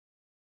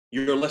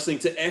You're listening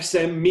to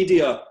SM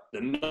Media, the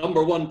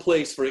 #1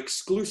 place for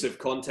exclusive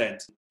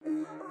content.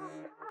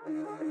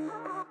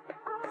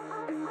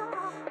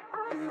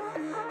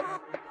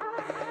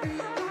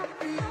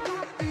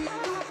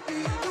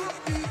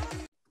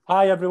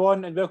 Hi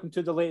everyone, and welcome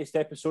to the latest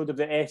episode of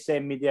the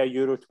SM Media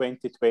Euro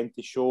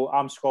 2020 show.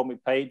 I'm Scott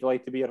McPike,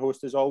 delighted to be your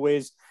host as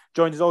always.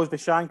 Joined as always by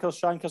Shankers.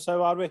 Shankers,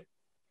 how are we?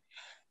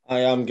 I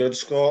am good,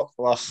 Scott.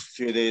 The last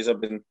few days have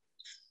been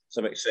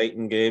some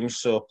exciting games,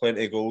 so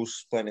plenty of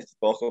goals, plenty to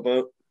talk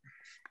about.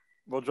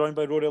 We're joined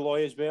by Rory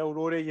Loy as well.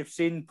 Rory, you've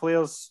seen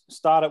players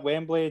start at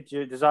Wembley.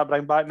 Does that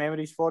bring back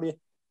memories for you?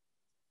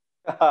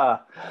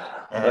 No,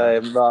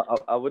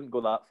 I wouldn't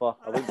go that far.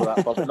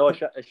 But no,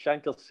 as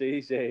Shankar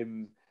says,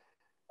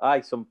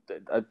 I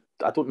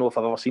don't know if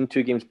I've ever seen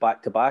two games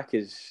back to back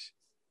as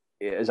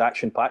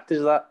action packed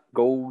as that.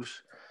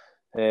 Goals,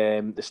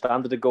 the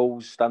standard of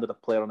goals, standard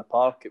of player on the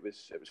park. It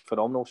was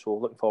phenomenal. So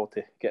looking forward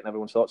to getting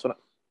everyone's thoughts on it.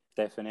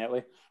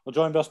 Definitely. We're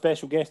joined by a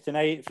special guest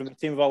tonight from the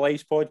Team of Our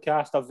Lives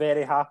podcast. A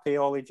very happy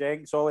Ollie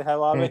Jenks. Ollie,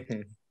 how are we?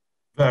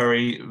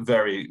 Very,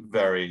 very,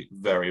 very,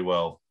 very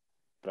well.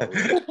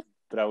 Brilliant.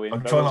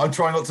 I'm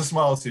trying not to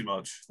smile too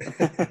much.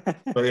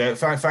 But yeah,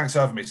 thanks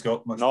for having me,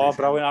 Scott. Much appreciated.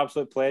 Brilliant,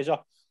 absolute pleasure.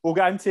 We'll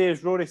get into,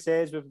 as Rory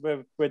says,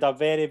 we had a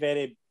very,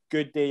 very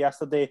good day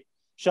yesterday.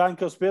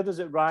 Shankers, where does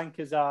it rank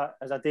as a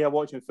day of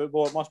watching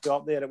football? It must be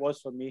up there. It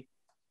was for me.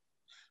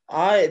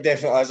 It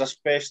definitely is,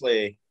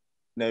 especially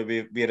now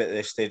we're at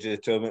the stage of the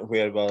tournament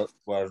where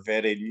we're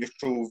very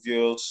neutral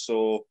viewers,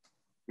 so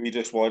we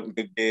just want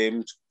good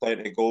games,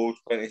 plenty of goals,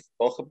 plenty to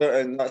talk about,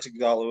 and that's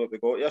exactly what we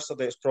got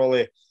yesterday. It's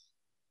probably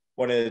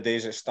one of the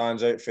days that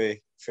stands out for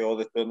all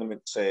the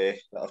tournaments that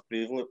I've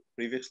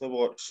previously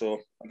watched, so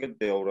a good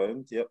day all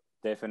round, yep.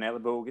 Definitely,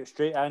 but we'll get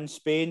straight in.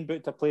 Spain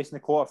booked a place in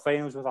the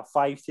quarterfinals with a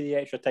 5-3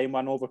 extra time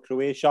win over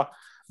Croatia.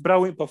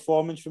 Brilliant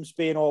performance from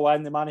Spain all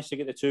in. They managed to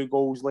get the 2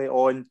 goals late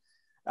on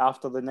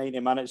after the 90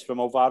 minutes from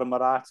Alvaro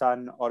Morata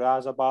and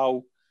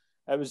Oyarzabal.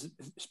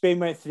 Spain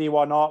went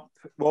 3-1 up.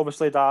 We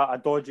obviously had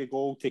a dodgy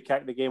goal to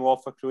kick the game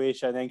off for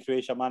Croatia, and then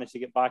Croatia managed to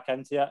get back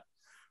into it.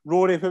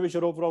 Rory, what was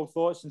your overall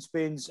thoughts on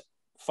Spain's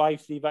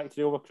 5-3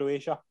 victory over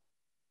Croatia?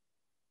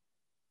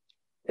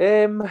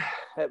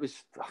 It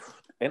was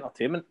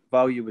entertainment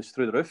value was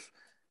through the roof,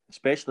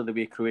 especially the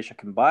way Croatia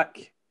came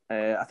back.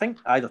 I think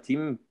either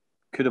team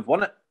could have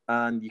won it,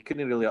 and you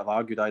couldn't really have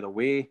argued either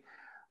way.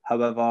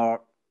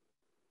 However,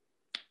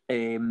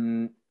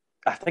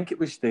 I think it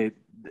was the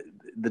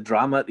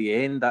drama at the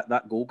end,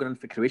 that goal going in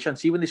for Croatia, and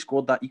see when they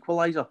scored that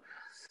equaliser,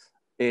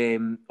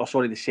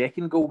 the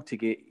second goal to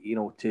get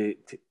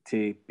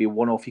to be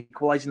one-off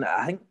equalising.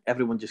 I think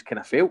everyone just kind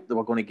of felt they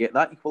were going to get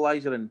that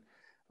equaliser, and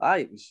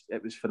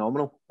it was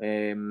phenomenal.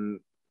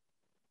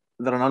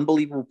 They're an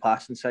unbelievable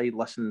passing side.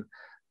 Listen,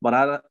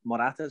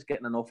 Morata's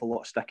getting an awful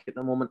lot of stick at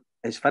the moment.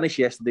 His finish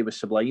yesterday was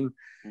sublime.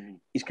 Mm-hmm.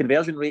 His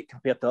conversion rate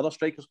compared to other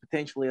strikers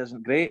potentially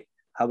isn't great.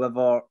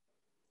 However,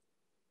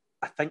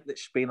 I think that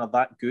Spain are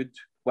that good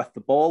with the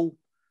ball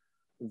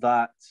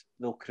that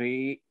they'll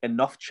create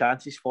enough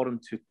chances for him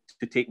to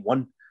take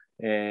one.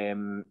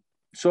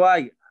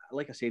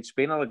 Like I said,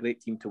 Spain are a great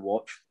team to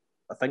watch.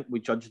 I think we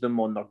judged them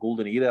on their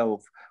golden era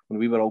of when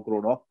we were all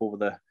growing up over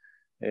the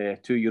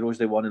 2 Euros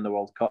they won in the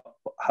World Cup.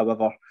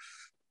 However,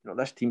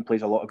 this team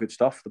plays a lot of good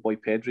stuff. The boy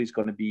Pedri is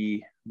going to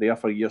be there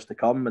for years to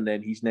come, and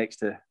then he's next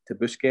to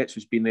Busquets,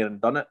 who's been there and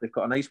done it. They've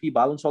got a nice wee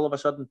balance all of a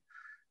sudden,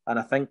 and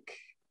I think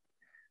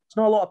it's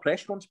not a lot of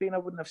pressure on Spain. I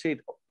wouldn't have said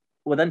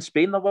within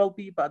Spain there will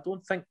be, but I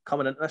don't think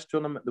coming into this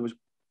tournament there was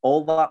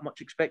all that much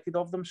expected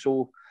of them.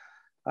 So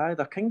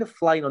they're kind of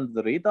flying under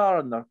the radar,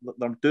 and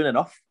they're doing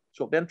enough.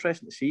 So it'll be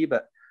interesting to see,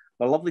 but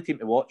they're a lovely team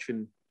to watch,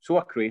 and so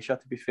are Croatia,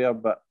 to be fair.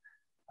 But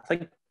I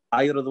think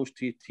either of those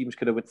two teams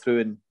could have went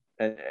through,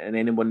 and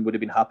anyone would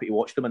have been happy to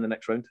watch them in the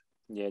next round.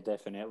 Yeah,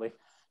 definitely.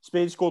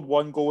 Spain scored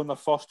 1 goal in their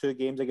first 2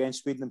 games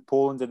against Sweden and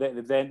Poland.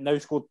 They've then now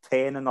scored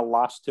 10 in the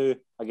last 2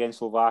 against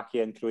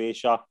Slovakia and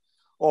Croatia.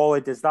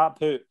 Ollie, does that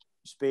put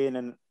Spain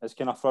in as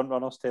kind of front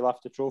runners to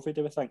lift the trophy,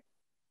 do we think?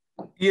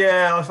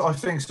 Yeah, I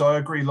think so. I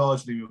agree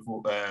largely with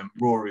what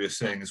Rory is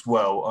saying as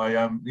well.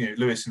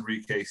 Luis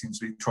Enrique seems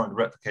to be trying to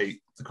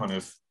replicate the kind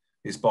of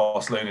his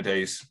Barcelona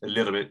days a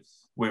little bit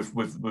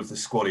with the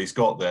squad he's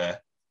got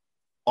there.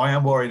 I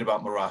am worried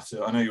about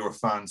Morata. I know you're a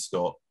fan,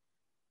 Scott.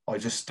 I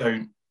just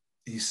don't.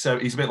 He's a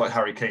bit like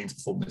Harry Kane's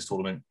performed in this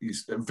tournament.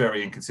 He's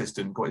very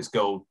inconsistent. Got his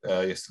goal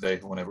yesterday,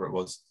 or whenever it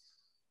was.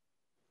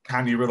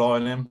 Can you rely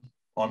on him?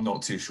 I'm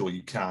not too sure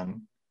you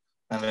can.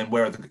 And then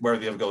where are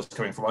the other goals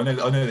coming from? I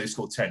know they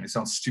scored 10. It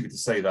sounds stupid to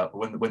say that,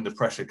 but when the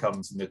pressure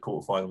comes in the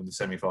quarterfinal and the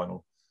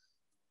semi-final,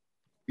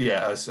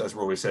 yeah, as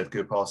Rory said,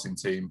 good passing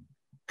team.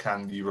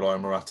 Can you rely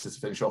on Morata to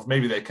finish off?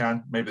 Maybe they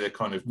can. Maybe they're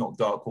kind of not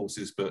dark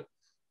horses, but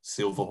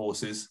silver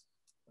horses.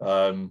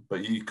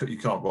 But you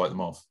can't write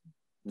them off.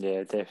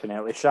 Yeah,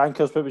 definitely.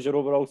 Shankers, what was your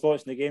overall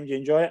thoughts in the game? Do you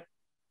enjoy it?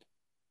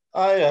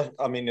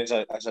 I mean, as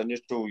a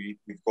neutral, you've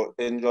got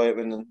to enjoy it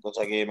when there's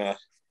a game of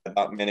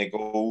that many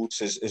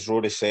goals. As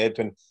Rory said,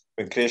 when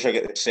Croatia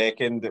get the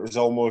second, it was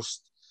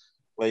almost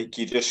like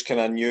you just kind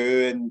of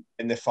knew,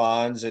 and the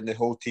fans and the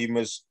whole team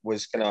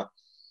was kind of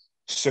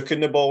sucking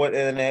the ball into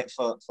the net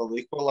for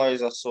the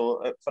equaliser.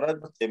 So for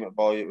entertainment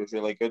value, it was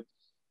really good.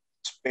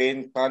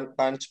 Spain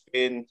can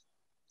Spain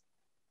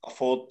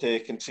afford to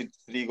concede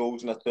 3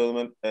 goals in a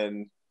tournament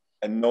and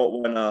not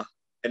win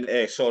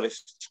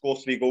score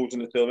 3 goals in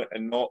the tournament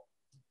and not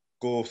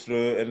go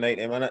through in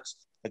 90 minutes?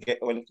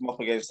 When they come up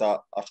against a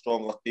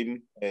stronger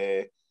team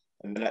in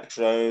the next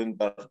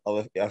round,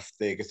 or if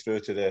they go through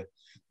to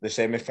the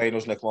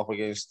semi-finals and they come up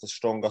against the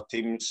stronger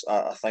teams,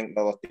 I think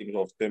the other teams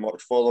will have too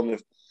much for them.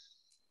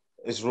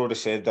 As Rory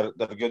said,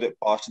 they're good at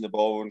passing the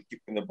ball and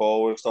keeping the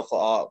ball and stuff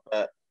like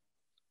that,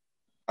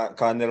 but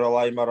can they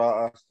rely on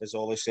Morata, as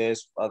Ollie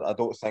says? I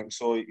don't think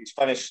so. His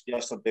finish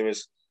yesterday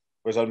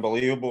was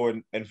unbelievable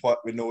in what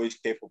we know he's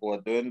capable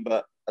of doing,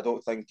 but I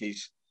don't think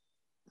he's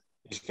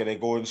going to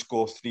go and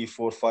score 3,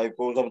 4, 5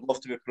 goals. I would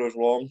love to be proved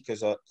wrong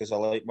because I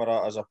like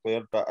Morata as a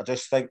player, but I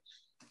just think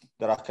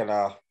that I kind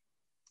of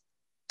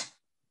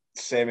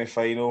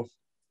semi-final.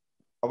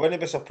 I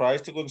wouldn't be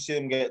surprised to go and see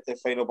them get to the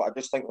final, but I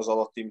just think there's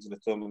other teams in the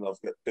tournament that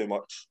have got too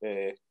much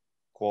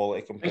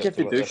quality I compared think if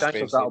to they do,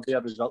 Shankers, that'll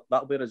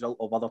be a result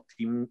of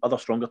other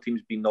stronger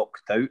teams being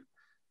knocked out.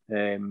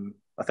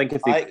 I think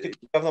if they could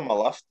give them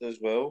a lift as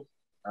well.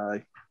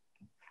 Aye.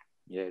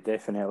 Yeah,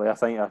 definitely. I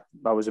think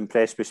I was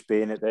impressed with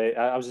Spain.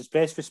 I was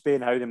impressed with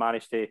Spain how they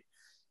managed to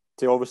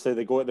obviously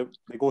they go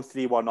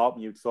 3-1 up,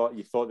 and you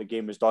thought the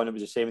game was done. It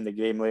was the same in the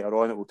game later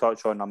on that we'll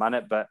touch on in a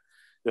minute, but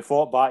they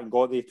fought back and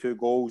got the 2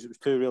 goals. It was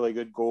 2 really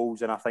good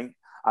goals, and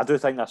I do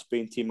think that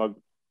Spain team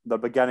they're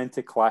beginning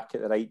to click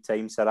at the right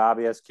time.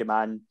 Sarabia's come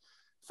in,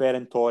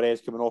 Ferran Torres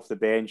coming off the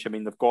bench. I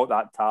mean, they've got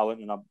that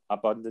talent in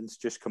abundance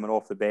just coming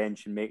off the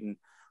bench and making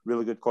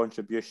really good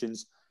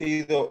contributions.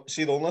 See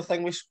the only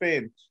thing with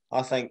Spain,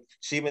 I think,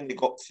 when they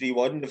got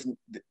 3-1,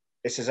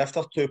 it's as if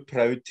they're too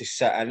proud to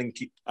sit in and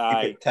keep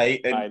it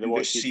tight and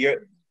just see it.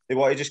 They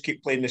want to just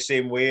keep playing the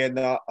same way, and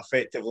that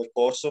effectively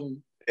costs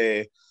them.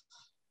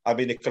 I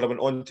mean, they could have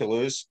went on to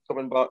lose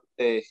coming back,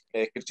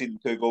 conceding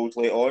 2 goals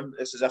late on.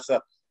 It's as if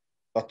they're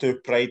too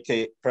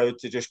proud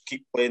to just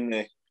keep playing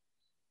the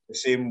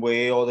same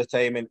way all the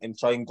time and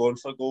try and go on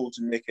for goals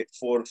and make it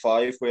 4 and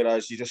 5,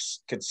 whereas you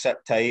just could sit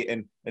tight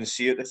and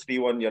see it the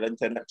 3-1, you're into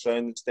the next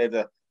round, instead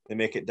of they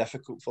make it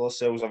difficult for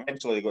themselves.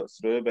 Eventually they got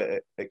through,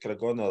 but it could have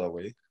gone the other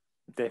way.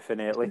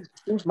 Definitely. It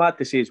seems mad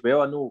to say as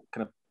well. I know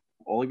kind of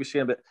Ollie was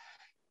saying, but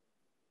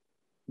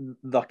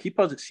the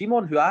keepers at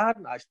Simon, who I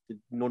hadn't actually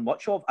known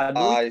much of, I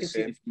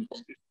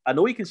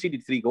know he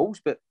conceded 3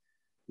 goals, but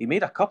he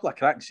made a couple of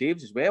cracking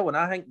saves as well. And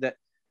I think that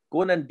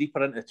going in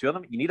deeper into the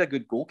tournament, you need a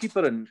good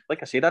goalkeeper. And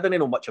like I said, I didn't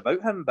know much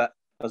about him, but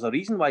there's a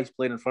reason why he's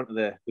playing in front of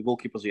the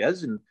goalkeepers he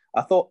is. And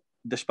I thought,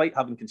 despite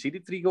having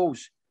conceded 3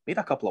 goals, made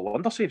a couple of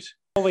wonder saves.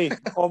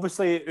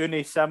 Obviously,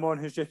 Unai Simon,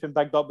 who's just been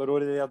bigged up the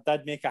road there,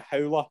 did make a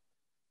howler.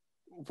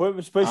 What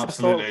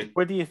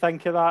do you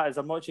think of that? Is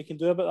there much you can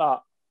do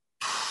about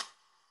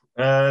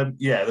that?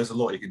 Yeah, there's a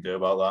lot you can do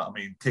about that. I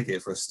mean, kick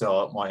it for a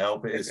start might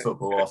help. It is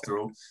football after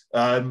all.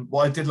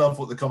 Well, I did love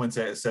what the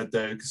commentator said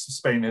though, because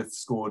Spain have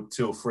scored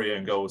 2 or 3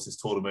 own goals this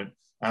tournament,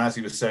 and as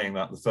he was saying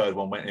that, the third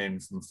one went in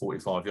from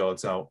 45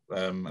 yards out,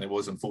 and it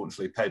was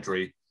unfortunately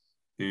Pedri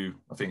who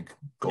I think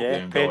got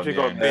the own goal.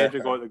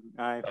 Pedri got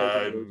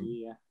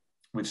the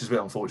which is a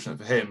bit unfortunate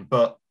for him.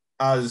 But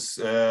as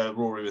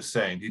Rory was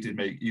saying, he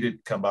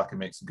did come back and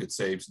make some good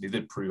saves, and he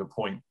did prove a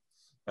point,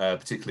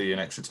 particularly in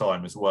extra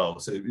time as well.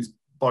 So he's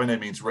by no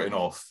means written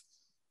off.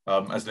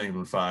 As an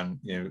England fan,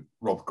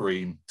 Rob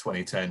Green,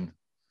 2010,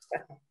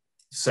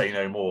 say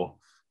no more.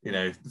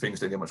 Things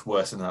don't get much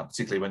worse than that,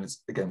 particularly when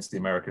it's against the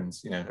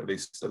Americans. At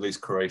least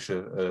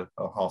Croatia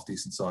are half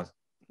decent side.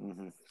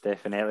 Mm-hmm,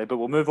 definitely. But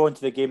we'll move on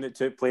to the game that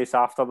took place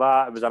after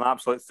that. It was an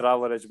absolute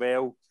thriller as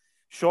well.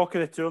 Shock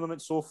of the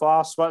tournament so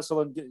far.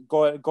 Switzerland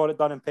got it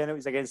done in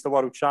penalties against the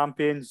world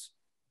champions.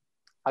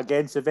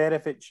 Again,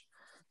 Severovic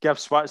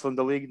gives Switzerland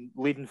the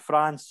lead in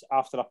France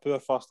after a poor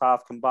first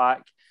half come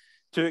back.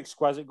 2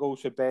 exquisite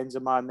goals for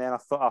Benzema, and then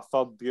a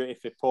third beauty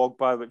for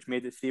Pogba, which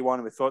made it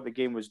 3-1. We thought the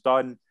game was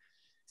done.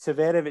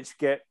 Severovic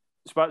get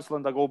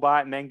Switzerland a goal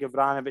back, and then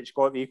Gavranovic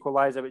got the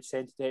equaliser, which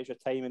sent it to extra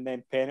time, and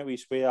then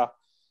penalties where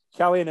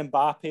Kylian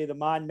Mbappe, the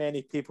man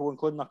many people,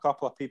 including a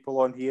couple of people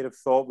on here, have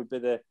thought would be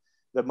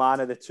the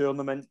man of the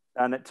tournament,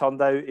 and it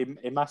turned out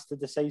he missed the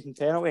deciding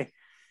penalty.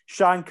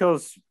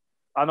 Shankers,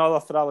 another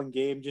thrilling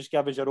game. Just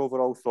give us your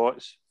overall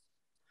thoughts.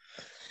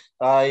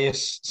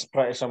 It's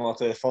pretty similar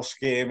to the first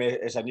game.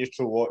 It's a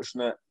neutral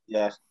watching it.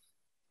 Yeah,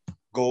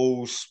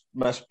 goals,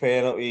 missed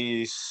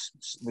penalties.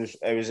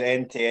 It was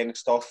end-to-end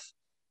stuff.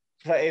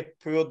 Pretty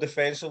poor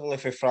defensively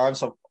for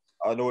France.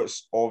 I know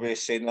it's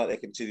obvious saying that they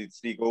conceded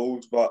 3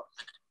 goals, but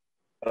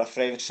for a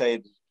French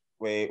side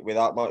with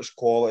that much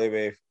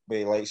quality,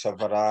 with likes of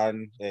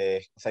Varane,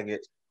 I think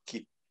it's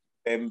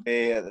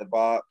Mbappe at the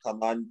back,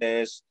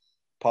 Hernandez,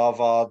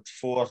 Pavard,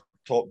 4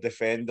 top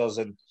defenders,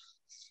 and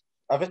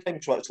every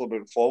time Switzerland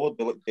went forward,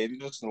 they looked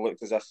dangerous and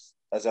looked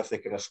as if they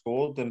could have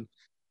scored. And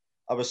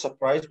I was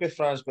surprised with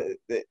France, but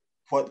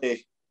what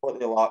they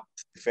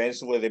lacked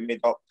defensively, they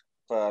made up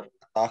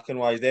attacking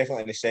wise.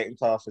 Definitely in the second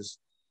half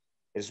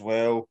as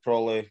well.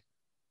 Probably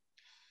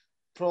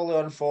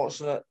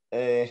unfortunate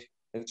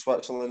in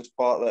Switzerland's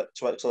part that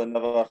Switzerland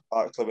never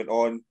actually went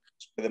on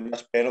with a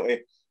missed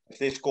penalty. If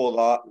they score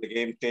that, the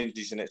game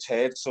changes in its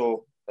head.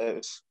 So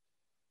it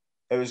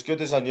was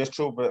good as a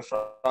neutral, but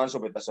France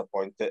will be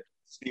disappointed.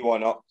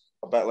 3-1 up,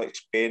 a bit like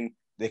Spain.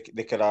 They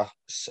could have.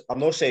 I'm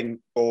not saying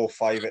go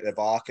 5 at the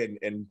back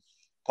and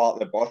part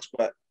the bus,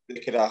 but they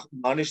could have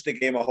managed the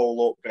game a whole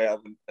lot better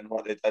than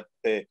what they did.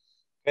 The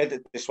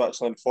credit to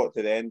Switzerland, fought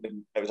to the end,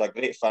 and it was a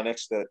great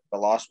finish. The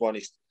last one,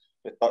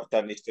 the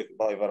touchdown, he took it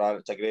over,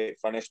 it's a great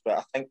finish. But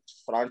I think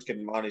France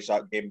can manage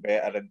that game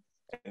better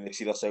and they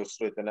see themselves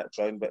through the next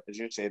round. But as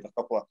you said, a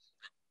couple of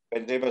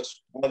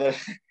Benzema's, whether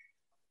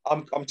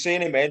I'm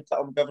saying he meant it,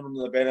 I'm giving him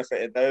the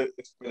benefit of the doubt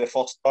with the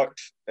first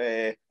touch.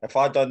 If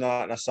I'd done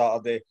that on a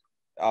Saturday,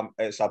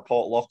 it's a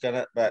potluck in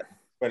it. But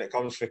when it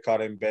comes for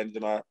Karim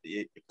Benzema,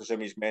 you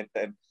presume he's meant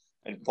it.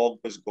 And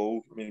Pogba's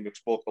goal, I mean, we've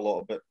spoke a lot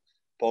about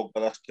Pogba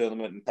this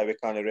tournament and how we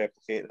can't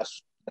replicate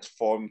this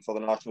form for the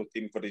national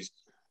team for his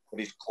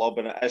club,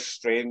 and it is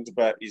strange,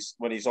 but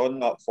when he's on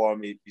that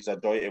form, he's a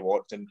joy to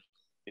watch, and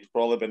he's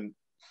probably been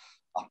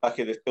a pick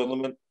of the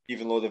tournament,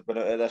 even though they've been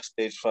at this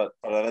stage for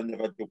an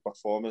individual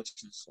performance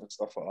and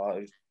stuff like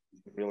that.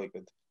 He's been really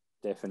good.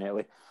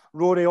 Definitely.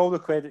 Rory, all the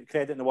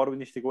credit in the world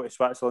needs to go to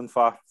Switzerland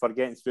for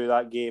getting through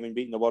that game and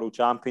beating the world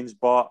champions,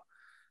 but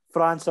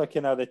France are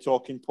kind of the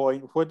talking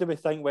point. What do we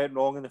think went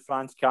wrong in the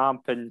France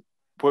camp, and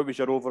what was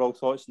your overall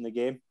thoughts in the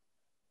game?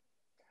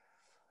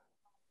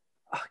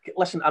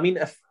 Listen, I mean,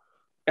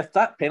 if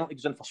that penalty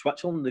goes in for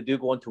Switzerland, they do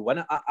go on to win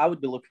it, I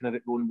would be looking at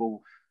it going,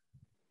 well,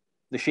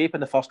 the shape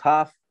in the first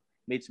half,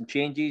 made some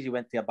changes, he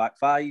went to a back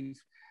 5.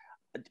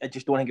 I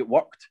just don't think it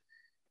worked.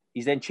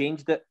 He's then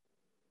changed it.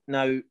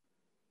 Now,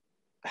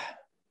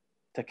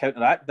 to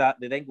counteract that,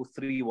 they then go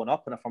 3-1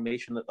 up in a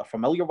formation that they're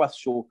familiar with.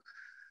 So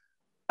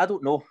I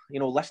don't know.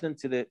 Listening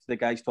to the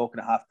guys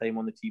talking at halftime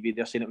on the TV,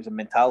 they're saying it was a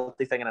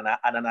mentality thing and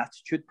an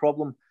attitude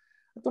problem.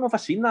 I don't know if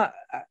I've seen that.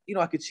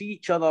 I could see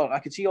each other. I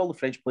could see all the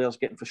French players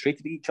getting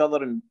frustrated at each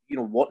other and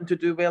wanting to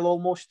do well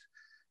almost.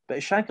 But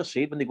as Shankers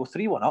said, when they go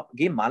 3-1 up,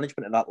 game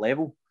management at that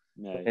level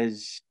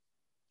is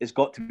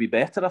got to be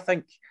better. I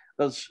think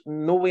there's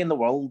no way in the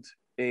world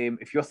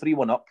if you're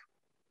 3-1 up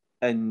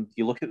and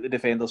you look at the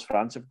defenders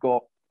France have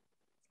got,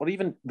 or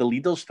even the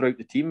leaders throughout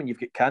the team, and you've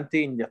got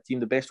Kante in your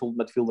team, the best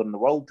holding midfielder in the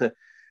world, that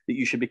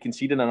you should be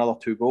conceding another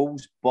 2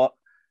 goals. But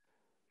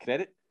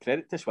credit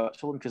to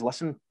Switzerland, because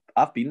listen,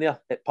 I've been there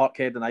at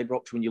Parkhead and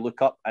Ibrox when you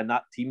look up and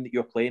that team that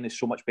you're playing is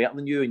so much better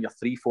than you and you're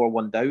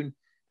 3-4-1 down.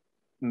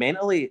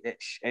 Mentally,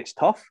 it's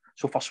tough.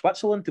 So for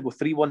Switzerland to go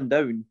 3-1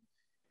 down,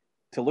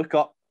 to look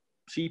up,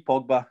 see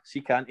Pogba,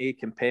 see Kante,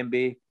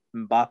 Kimpembe,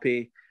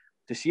 Mbappe,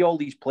 to see all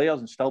these players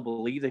and still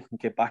believe they can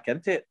get back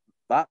into it,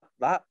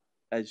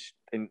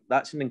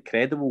 that's an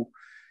incredible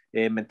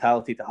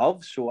mentality to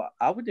have. So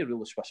I wouldn't rule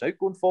the Swiss out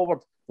going forward.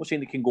 I'm not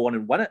saying they can go on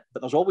and win it, but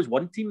there's always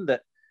one team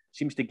that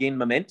seems to gain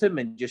momentum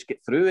and just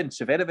get through. And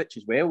Severovic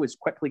as well is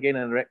quickly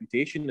gaining a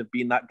reputation of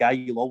being that guy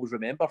you'll always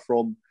remember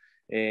from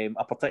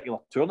a particular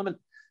tournament.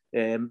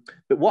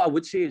 But what I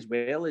would say as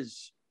well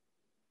is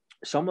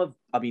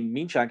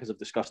me and Shankers have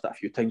discussed that a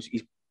few times.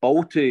 He's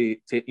ball to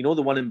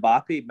the one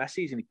Mbappe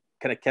misses and he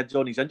kind of kids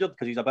on he's injured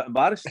because he's a bit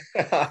embarrassed.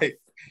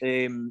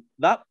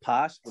 That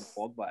pass from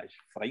Pogba is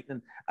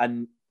frightening.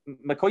 And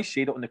McCoy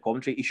said it on the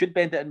commentary. He should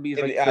bend it in with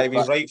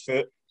his right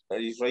foot.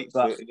 His right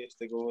foot. He needs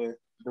to go.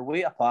 The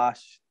way to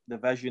pass, the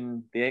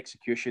vision, the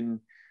execution,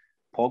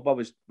 Pogba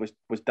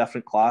was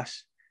different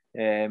class.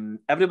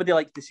 Everybody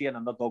likes to see an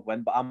underdog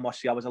win, but I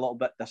must say I was a little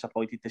bit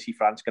disappointed to see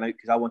France go out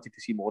because I wanted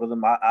to see more of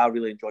them. I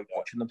really enjoyed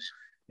watching them.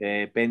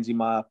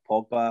 Benzema,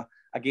 Pogba.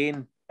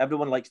 Again,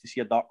 everyone likes to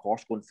see a dark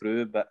horse going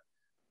through, but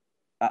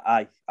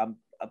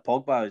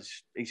Pogba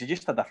he's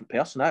just a different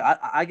person.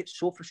 I get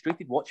so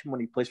frustrated watching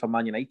when he plays for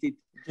Man United.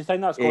 Do you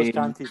think that's because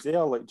Kante's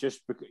there? Like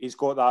just because he's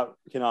got that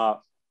kind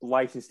of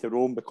license to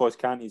roam because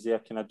Kante's there,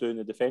 kind of doing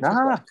the defence?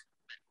 Nah,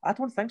 I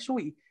don't think so.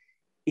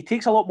 He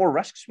takes a lot more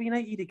risks for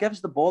United. He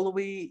gives the ball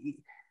away.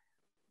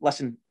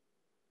 Listen,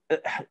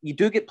 you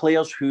do get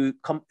players who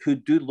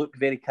do look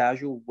very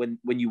casual when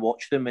you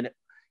watch them, and it,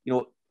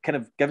 kind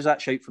of gives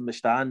that shout from the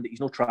stand that he's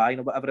not trying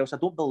or whatever else. I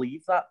don't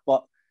believe that,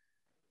 but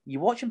you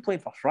watch him playing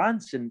for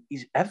France and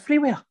he's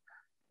everywhere.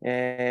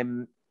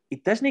 He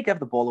doesn't give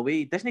the ball away.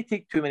 He doesn't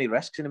take too many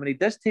risks, and when he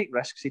does take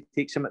risks, he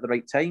takes them at the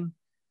right time.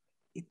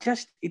 He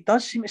does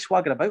seem to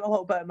swagger about a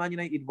little bit at Man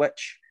United,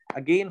 which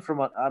again, from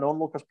an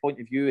onlooker's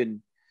point of view,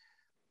 and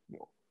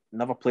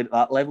never played at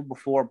that level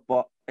before,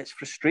 but it's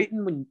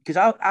frustrating because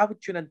I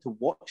would tune in to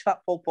watch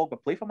that Paul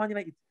Pogba play for Man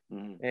United.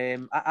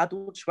 I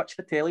don't switch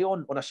the telly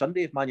on a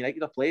Sunday if Man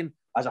United are playing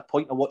as a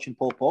point of watching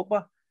Paul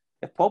Pogba.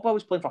 If Pogba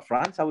was playing for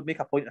France, I would make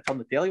a point to turn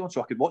the telly on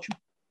so I could watch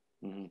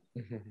him.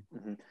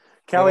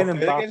 Kylian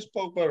Mbappe against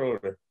Pogba, or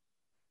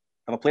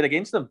have I played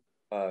against him?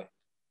 Well,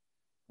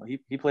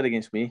 he played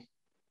against me.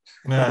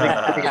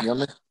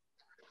 I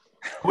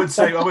would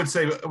say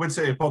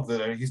Pogba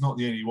though, he's not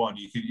the only one.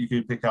 You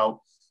could pick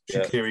out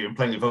Shaqiri and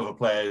plenty of other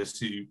players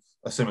who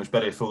are so much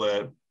better for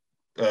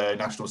their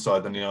national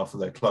side than they are for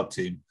their club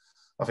team.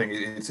 I think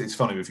it's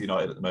funny with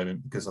United at the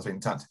moment because I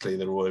think tactically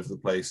they're all over the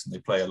place and they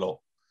play a lot,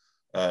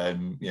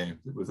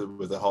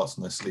 with their hearts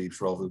on their sleeves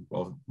rather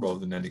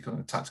than any kind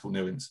of tactical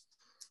nuance.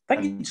 I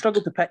think you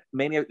struggled to pick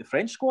many out the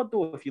French squad,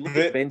 though. If you look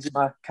at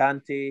Benzema,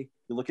 Kante,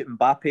 you look at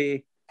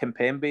Mbappe,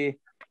 Kimpembe,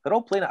 they're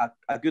all playing at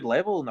a good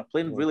level and they're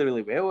playing really,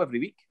 really well every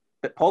week.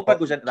 But Pogba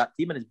goes into that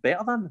team and is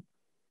better than them.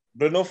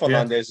 Bruno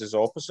Fernandes is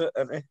opposite,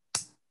 isn't he?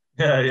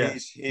 Yeah.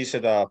 He's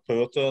had a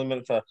poor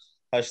tournament for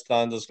his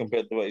standards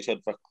compared to what he's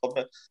had for club.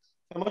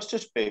 It must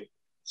just be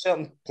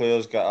certain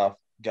players get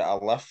a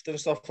lift and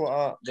stuff like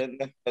that, don't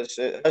they?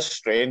 It's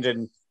strange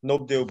and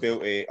nobody will be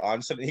able to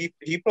answer it.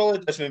 He probably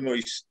doesn't know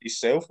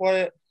himself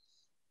why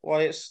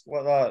it's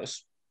like that.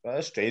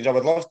 It's strange. I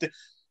would love to,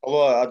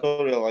 although I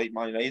don't really like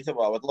Man United,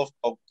 but I would love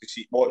to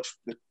watch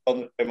the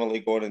Premier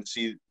League on and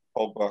see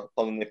Pogba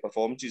turning the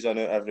performances in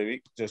it every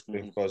week just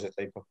because of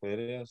the type of player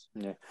he is.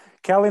 Yeah.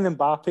 Kylian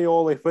Mbappe,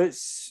 Ollie,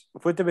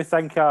 what do we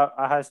think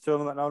of his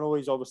tournament? I know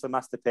he's obviously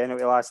missed the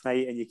penalty last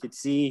night and you could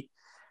see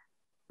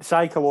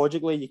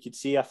psychologically,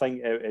 I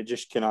think it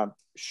just kind of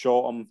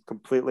shot him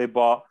completely.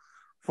 But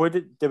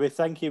do we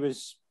think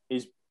he's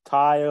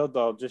tired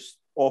or just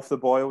off the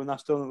boil in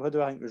this tournament? What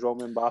do I think was wrong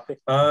with Mbappe?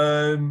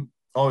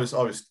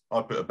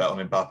 I put a bet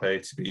on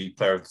Mbappe to be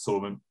player of the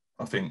tournament.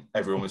 I think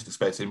everyone was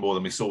expecting more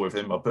than we saw with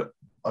him.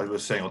 I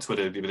was saying on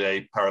Twitter the other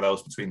day,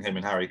 parallels between him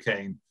and Harry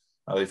Kane.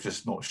 They've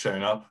just not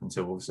shown up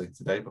until obviously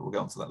today, but we'll get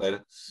onto that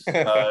later.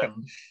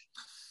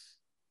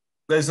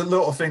 There's a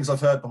lot of things I've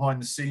heard behind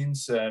the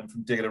scenes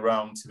from digging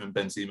around. Him and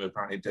Benzema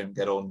apparently don't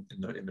get on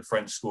in the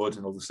French squad,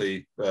 and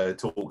obviously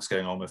talks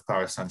going on with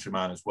Paris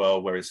Saint-Germain as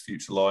well, where his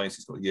future lies.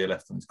 He's got a year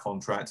left on his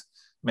contract.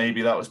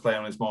 Maybe that was playing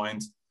on his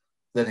mind.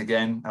 Then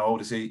again, how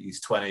old is he? He's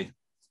 20.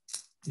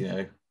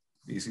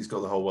 He's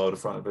got the whole world in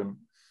front of him.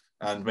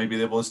 And maybe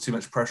there was too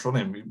much pressure on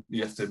him.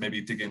 You have to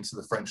maybe dig into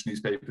the French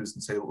newspapers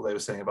and see what they were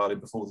saying about him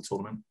before the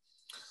tournament.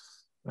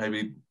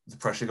 Maybe the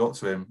pressure got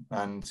to him.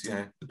 And,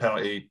 the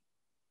penalty,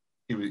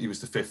 he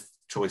was the fifth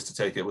choice to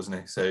take it, wasn't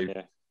he? So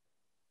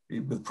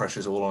the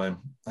pressure's all on him.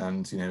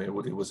 And, it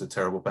was a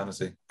terrible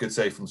penalty. Good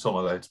save from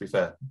Sommer, though, to be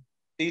fair.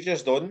 He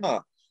just done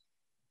that.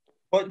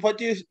 What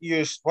do you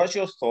use? What's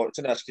your thoughts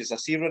on this? Because I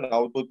see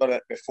Ronaldo done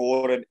it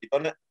before and he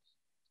done it.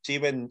 See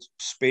when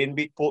Spain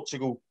beat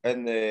Portugal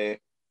in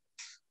it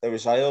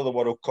was either the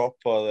World Cup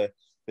or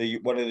the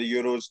one of the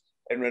Euros,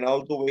 and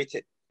Ronaldo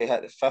waited to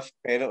hit the fifth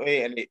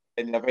penalty and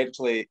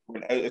eventually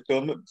went out of the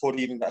tournament before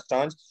he even got a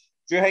chance.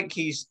 Do you think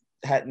he's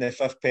hitting the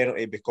fifth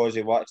penalty because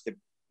he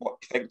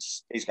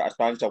thinks he's got a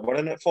chance of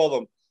winning it for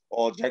them,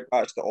 or do you think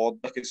that's the order?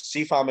 Because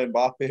see if I'm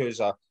Mbappe, who's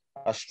a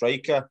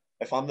striker,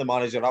 if I'm the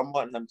manager, I'm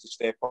wanting him to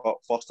step up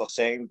first or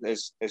second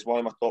as one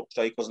of my top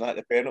strikers and hit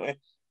the penalty.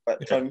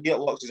 But for me, it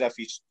looks as if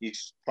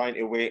he's trying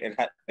to wait and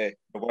hit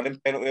the winning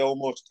penalty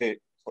almost to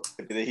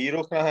be the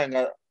hero kind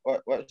of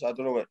thing. I don't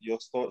know what your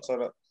thoughts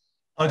on it.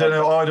 I don't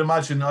know. I'd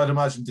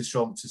imagine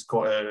Deschamps is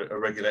quite a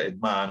regulated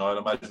man. I'd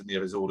imagine he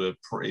has his order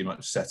pretty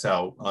much set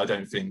out. I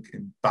don't think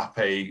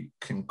Mbappe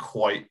can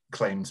quite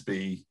claim to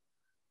be,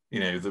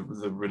 the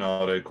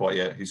Ronaldo quite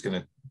yet. Who's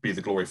going to be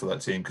the glory for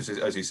that team? Because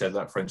as you said,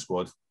 that French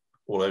squad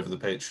all over the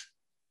pitch.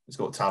 It's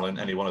got talent.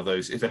 Any one of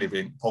those, if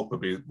anything,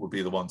 Pogba would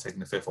be the one taking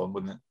the fifth one,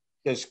 wouldn't it?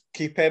 Because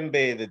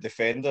Kimpembe, the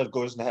defender,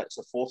 goes and hits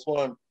the fourth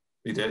one.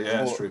 He did,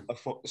 yeah, that's true.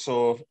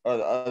 So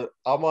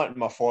I'm wanting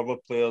my forward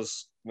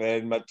players,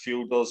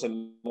 midfielders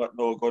and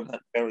whatnot, going to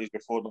hit penalties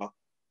before my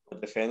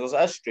defenders.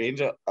 That's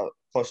strange.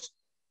 Plus,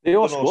 they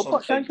all scored,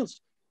 but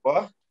Shankers.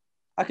 What?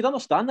 I could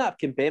understand that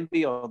if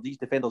Kimpembe or these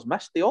defenders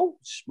missed, they all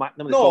smacked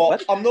them in the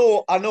top. I'm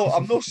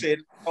not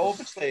saying,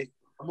 obviously,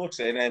 I'm not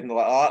saying anything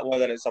like that,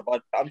 whether it's a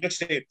bad. I'm just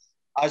saying,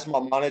 as my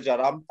manager,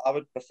 I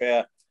would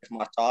prefer if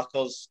my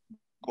attackers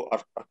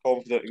are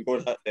confident in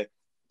going to hit the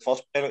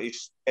first penalty.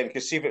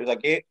 Because see if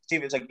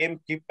it's a game,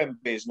 Kimpembe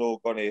is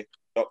not going to be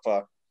up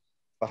for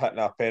hitting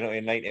a penalty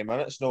in 90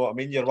 minutes. No, I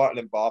mean, you're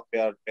watching Mbappe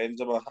or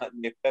Benzema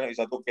hitting the penalties.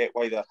 I don't get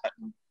why they're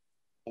hitting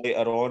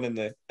later on in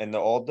the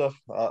order.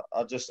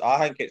 I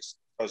think it's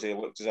because he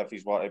looks as if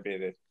he's wanting to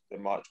be the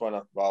match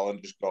winner rather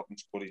than just got and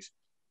score his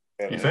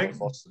penalty. You think?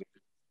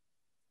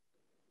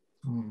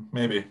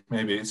 Maybe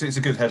it's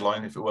a good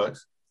headline if it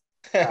works.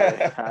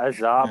 It is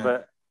that,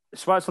 but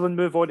Switzerland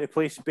move on to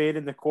play Spain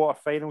in the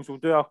quarterfinals.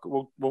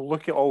 We'll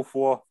look at all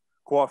four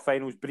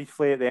quarterfinals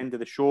briefly at the end of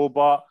the show,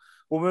 but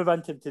we'll move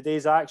into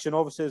today's action.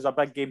 Obviously, there's a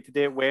big game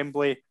today at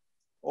Wembley.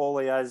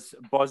 Ollie is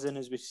buzzing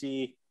as we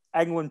see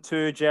England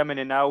 2,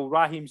 Germany 0.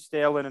 Raheem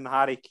Sterling and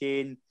Harry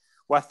Kane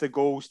with the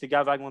goals to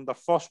give England their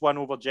first win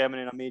over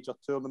Germany in a major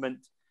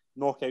tournament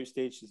knockout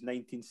stage since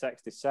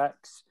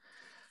 1966.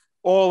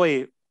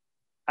 Ollie,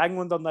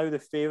 England are now the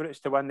favourites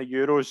to win the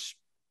Euros.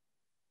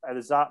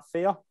 Is that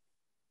fair?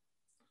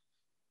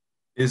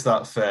 Is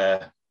that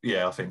fair?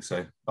 Yeah, I think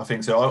so.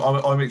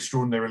 I'm an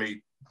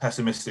extraordinarily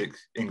pessimistic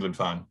England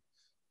fan.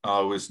 I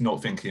was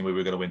not thinking we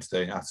were going to win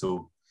today at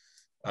all.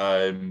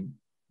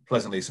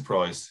 Pleasantly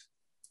surprised.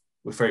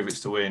 we're favourites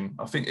to win.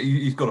 I think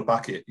you've got to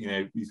back it. You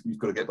know, you've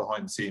got to get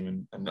behind the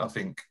team and I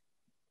think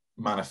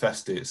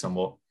manifest it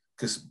somewhat,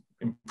 because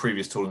in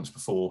previous tournaments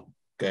before,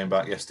 going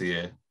back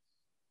yesteryear,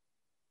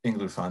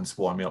 England fans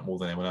wind me up more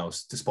than anyone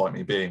else, despite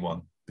me being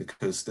one,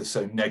 because they're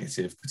so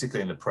negative,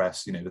 particularly in the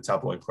press, you know, the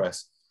tabloid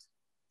press.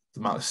 The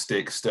amount of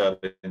sticks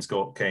Sterling's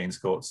got, Kane's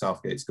got,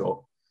 Southgate's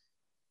got.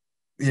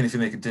 The only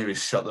thing they can do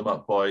is shut them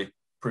up by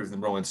proving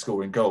them wrong and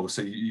scoring goals.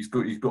 So you've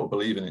got to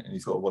believe in it, and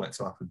you've got to want it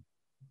to happen.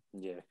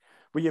 Yeah.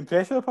 Were you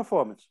impressed with the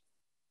performance?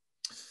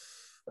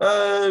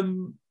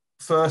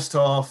 First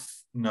half,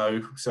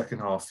 no. Second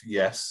half,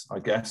 yes. I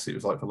guess it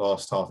was like the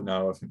last half an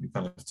hour. I think we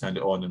kind of turned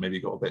it on and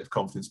maybe got a bit of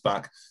confidence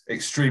back.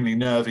 Extremely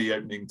nervy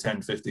opening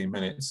 10, 15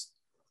 minutes.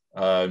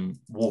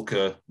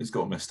 Walker has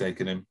got a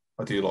mistake in him.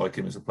 I do like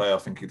him as a player. I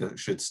think he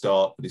should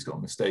start, but he's got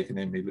a mistake in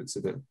him. He looks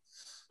a bit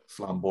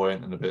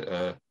flamboyant and a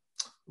bit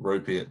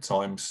ropey at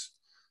times.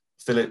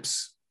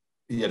 Phillips,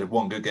 he had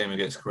one good game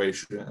against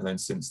Croatia, and then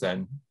since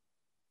then,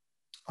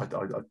 I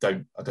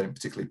don't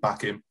particularly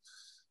back him.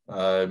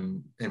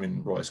 Him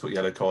and Rice got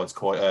yellow cards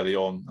quite early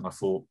on, and I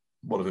thought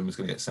one of them was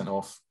going to get sent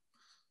off.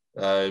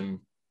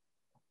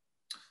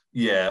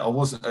 Yeah, I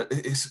wasn't.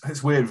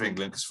 It's weird with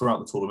England because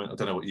throughout the tournament, I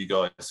don't know what you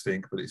guys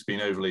think, but it's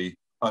been overly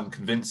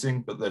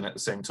unconvincing. But then at the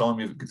same time,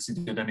 we haven't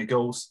conceded any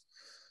goals.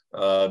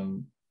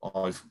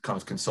 I've kind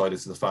of conceded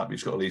to the fact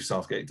we've got to leave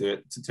Southgate do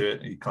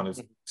it. He kind of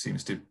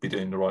seems to be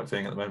doing the right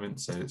thing at the moment.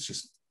 So it's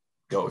just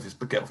get off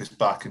his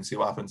back and see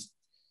what happens.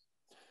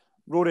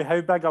 Rory, how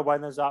big a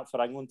win is that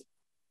for England?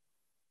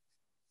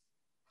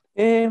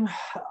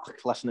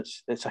 Listen,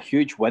 it's a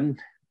huge win.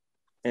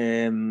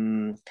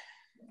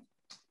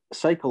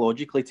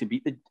 Psychologically, to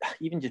beat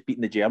just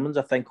beating the Germans,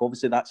 I think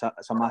obviously that's a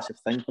massive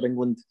thing for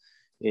England.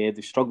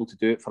 They've struggled to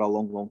do it for a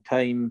long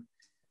time.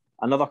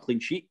 Another clean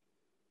sheet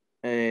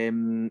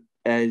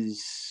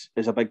is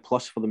a big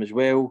plus for them as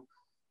well.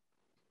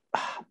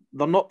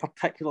 They're not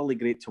particularly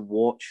great to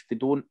watch. They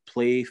don't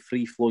play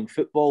free-flowing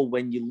football.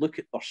 When you look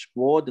at their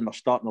squad and their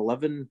starting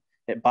 11,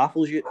 it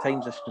baffles you at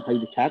times as to how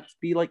they can't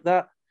be like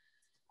that.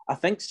 I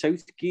think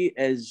Southgate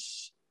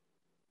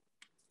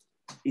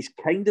he's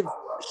kind of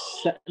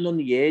sitting on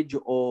the edge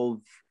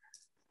of...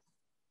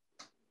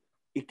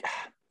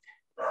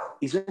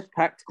 He's a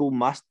tactical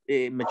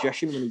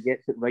magician when he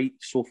gets it right.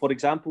 So, for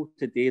example,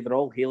 today they're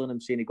all hailing him,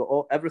 saying he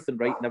got everything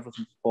right and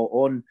everything spot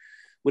on.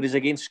 Whereas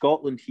against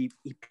Scotland, he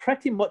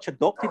pretty much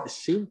adopted the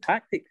same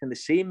tactic and the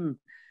same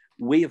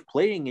way of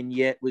playing, and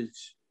yet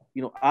was,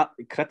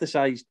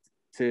 criticised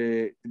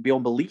to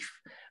beyond belief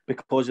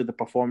because of the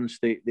performance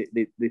they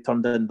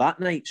turned in that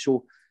night.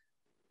 So,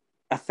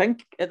 I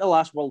think at the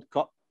last World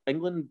Cup,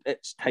 England at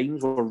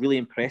times were really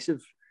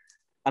impressive.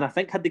 And I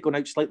think had they gone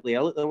out slightly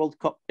early at the World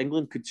Cup,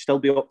 England could still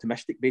be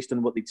optimistic based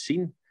on what they'd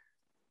seen.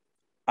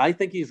 I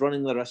think he's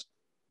running the risk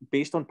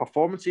based on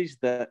performances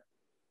that,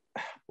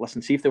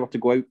 listen, see if they were to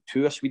go out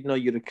to a Sweden or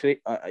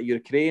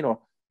Ukraine or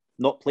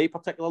not play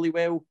particularly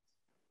well,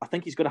 I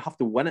think he's going to have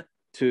to win it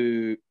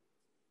to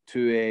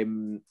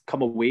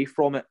come away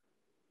from it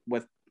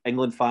with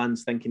England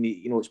fans thinking,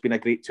 it's been a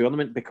great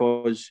tournament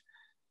because,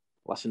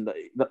 listen,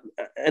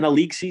 in a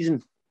league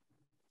season,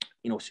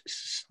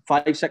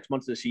 5-6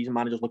 months of the season,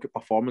 managers look at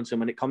performance, and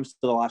when it comes to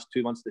the last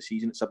 2 months of the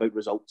season, it's about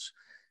results.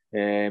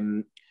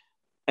 In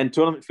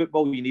tournament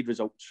football, you need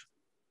results,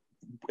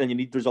 and you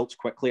need results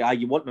quickly.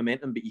 You want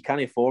momentum, but you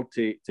can't afford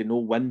to no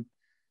win.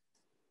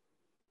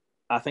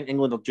 I think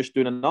England are just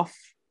doing enough.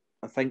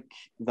 I think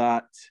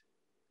that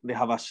they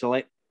have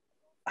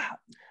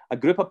a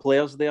group of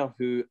players there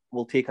who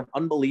will take an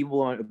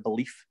unbelievable amount of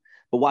belief.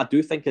 But what I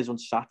do think is on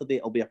Saturday,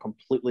 it'll be a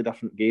completely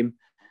different game.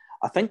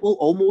 I think we'll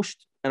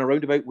almost, in a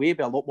roundabout way,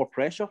 be a lot more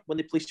pressure when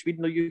they play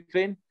Sweden or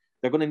Ukraine.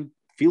 They're going to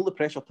feel the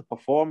pressure to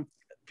perform,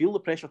 feel the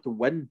pressure to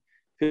win.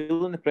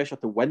 Feeling the pressure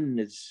to win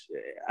is,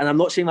 and I'm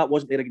not saying that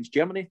wasn't there against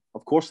Germany.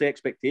 Of course, the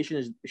expectation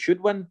is they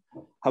should win.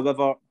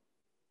 However,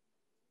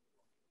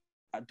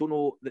 I don't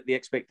know that the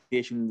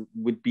expectation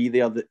would be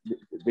there that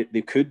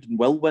they could and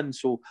will win.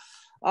 So,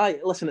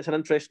 listen, it's an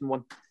interesting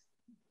one.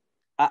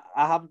 I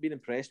haven't been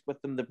impressed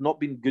with them. They've not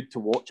been good to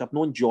watch. I've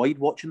not enjoyed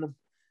watching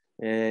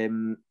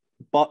them.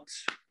 But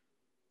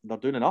they're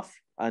doing enough,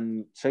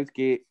 and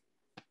Southgate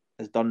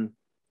has done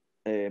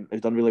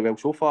really well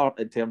so far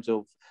in terms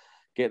of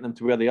getting them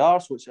to where they are.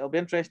 So it'll be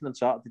interesting on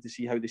Saturday to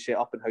see how they set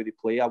up and how they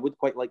play. I would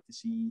quite like to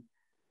see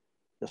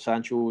the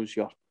Sanchos,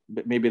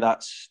 but maybe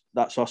that's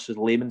us as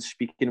laymen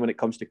speaking when it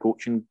comes to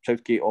coaching.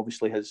 Southgate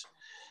obviously has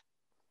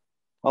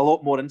a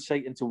lot more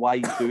insight into why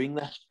he's doing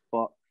this,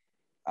 but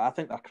I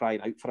think they're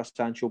crying out for a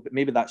Sancho. But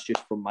maybe that's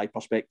just from my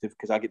perspective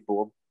because I get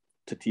bored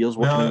to tears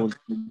watching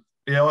England.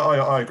 Yeah,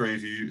 I agree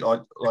with you.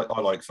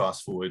 I like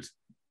fast forward,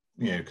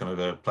 kind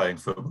of playing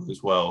football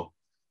as well.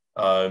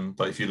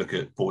 But if you look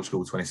at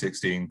Portugal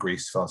 2016,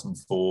 Greece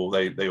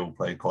 2004, they all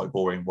played quite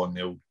boring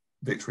 1-0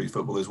 victory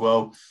football as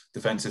well.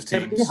 Defensive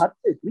teams.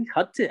 We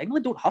had to.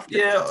 England don't have to.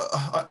 Yeah,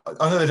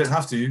 I know they don't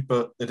have to,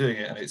 but they're doing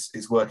it, and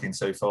it's working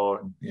so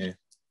far. And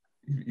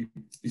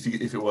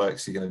if it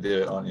works, you're going to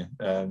do it, aren't you?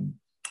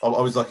 I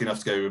was lucky enough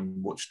to go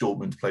and watch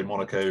Dortmund play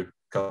Monaco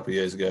couple of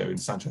years ago, and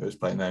Sancho was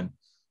playing then,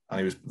 and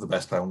he was the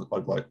best player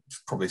I've like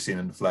probably seen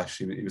in the flesh.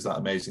 He was that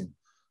amazing.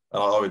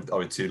 And I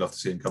would too love to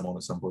see him come on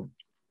at some point.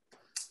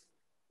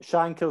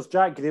 Shankers,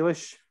 Jack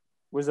Grealish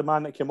was the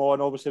man that came on.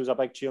 Obviously, there was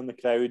a big cheer in the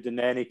crowd, and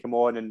then he came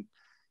on, and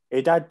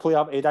he did play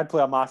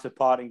a massive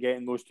part in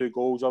getting those 2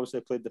 goals.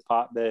 Obviously, played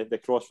the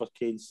cross for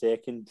Kane's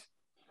second.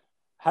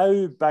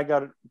 How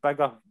bigger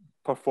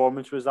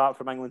performance was that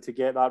from England to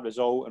get that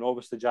result? And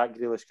obviously, Jack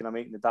Grealish kind of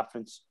making the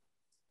difference.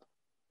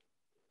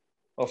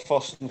 Well,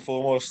 first and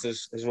foremost,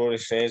 as Rory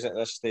says, at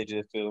this stage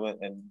of the tournament,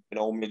 and in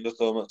all major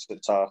tournaments,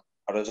 it's a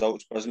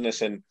results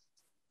business. And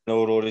I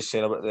know Rory's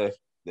saying about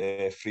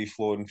the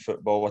free-flowing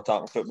football,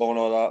 attacking football and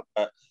all that,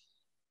 but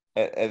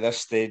at this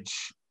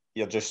stage,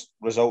 you're just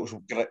results,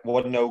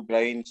 1-0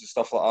 grinds and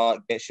stuff like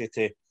that, gets you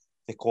to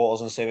the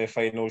quarters and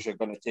semi-finals, you're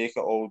going to take it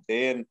all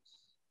day. And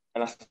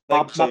I think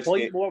my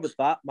point more with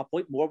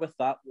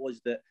that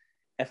was that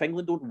if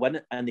England don't win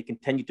it and they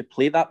continue to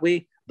play that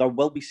way, there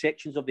will be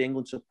sections of the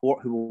England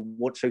support who will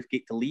want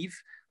Southgate to leave.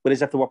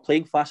 Whereas if they were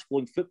playing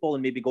fast-flowing football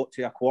and maybe got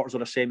to a quarters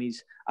or a semis,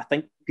 I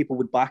think people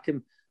would back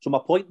him. So my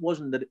point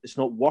wasn't that it's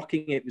not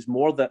working. It was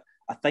more that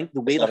I think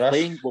the way they're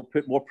playing will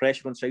put more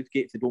pressure on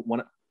Southgate if they don't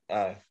win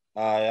it.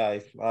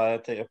 I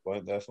take your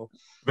point, therefore.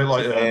 A bit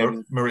like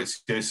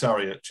Maurizio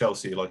Sarri at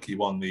Chelsea, like he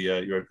won the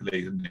Europa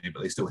League, didn't he?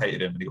 But they still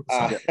hated him when he got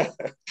the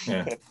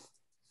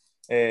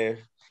sack.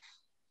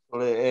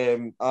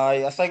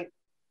 I think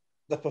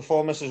the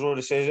performance, as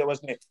Rory says, it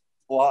wasn't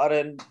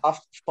flattering.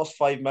 After the first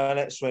 5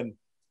 minutes,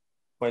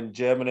 when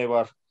Germany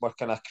were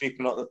kind of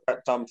creeping up the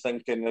pitch, I'm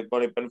thinking they're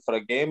going to win for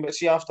a game. But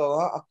see, after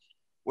that,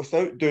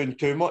 without doing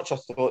too much, I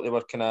thought they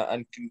were kind of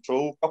in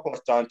control. A couple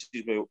of chances,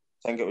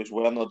 I think it was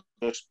Werner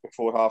just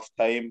before half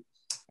time,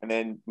 and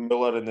then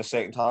Müller in the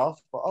second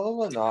half. But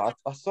other than that,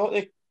 I thought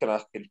they kind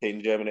of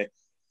contained Germany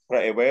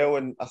pretty well,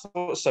 and I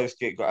thought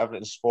Southgate got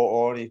everything spot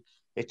on.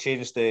 He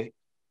changed the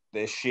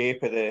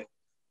shape of the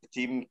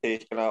team to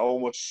kind of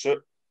almost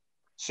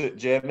suit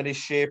Germany's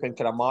shape and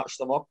kind of match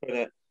them up,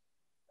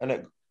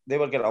 and they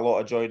were getting a lot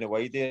of joy in the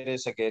wide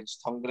areas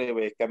against Hungary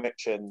with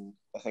Kimmich and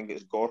I think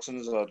it's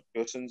Gosens,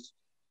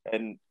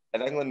 and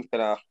England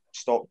kind of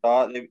stopped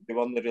that. They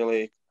weren't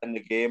really in the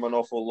game an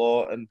awful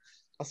lot, and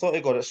I thought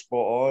they got it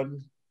spot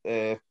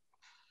on.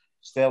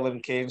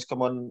 Sterling, Kane's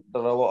come under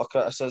a lot of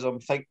criticism.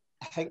 I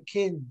think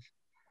Kane,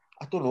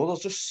 I don't know, there's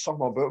just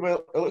something about him.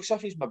 It looks as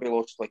if he's maybe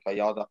lost like a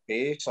yard of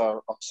pace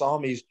or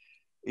something.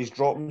 He's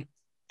dropping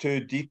too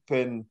deep,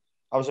 and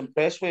I was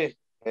impressed with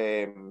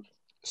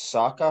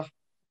Saka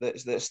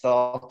that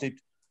started.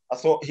 I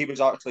thought he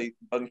was actually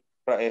done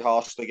pretty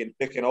harshly getting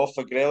picking off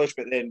for Grealish,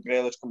 but then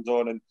Grealish comes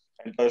on and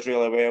does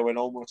really well and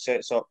almost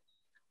sets up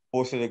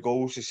both of the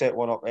goals. He set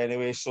one up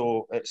anyway,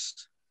 so it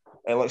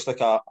looks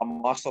like a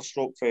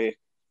masterstroke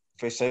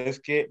for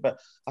Southgate. But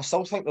I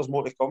still think there's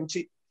more to come.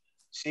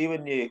 See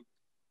when you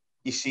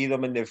see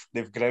them and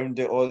they've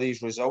grounded all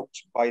these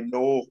results by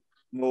no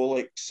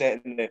like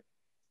setting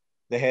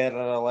the hair in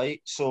a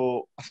light.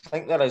 So I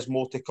think there is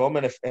more to come,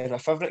 and if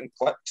everything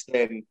clicks,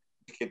 then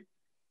it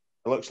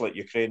looks like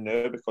Ukraine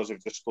now because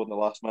they've just scored in the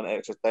last minute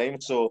extra time.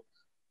 So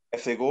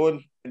if they go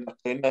and they're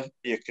playing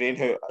Ukraine,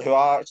 who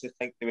I actually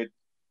think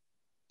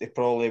they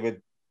probably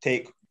would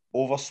take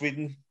over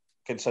Sweden,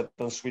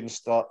 considering Sweden's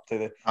start to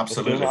the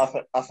absolutely.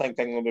 I think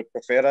England would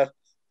prefer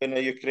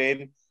a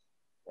Ukraine,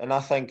 and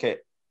I think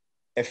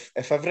if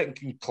everything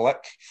can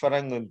click for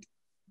England,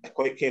 they're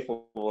quite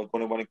capable of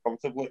going to win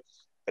comfortably.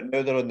 But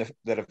now they're on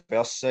the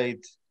reverse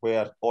side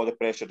where all the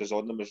pressure is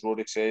on them, as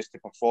Rory says, to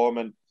perform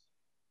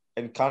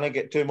and can it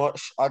get too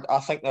much? I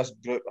think this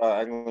group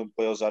of England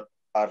players have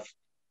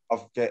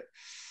got.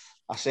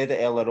 I said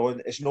it earlier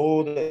on. It's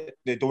no that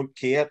they don't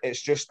care.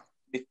 It's just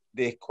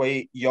they're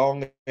quite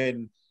young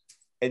and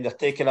they're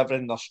taking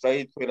everything in their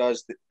stride.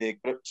 Whereas the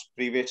group's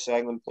previous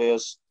England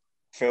players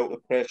felt the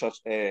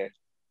pressures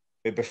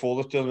before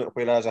the tournament.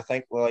 Whereas I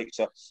think the likes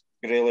of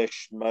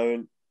Grealish,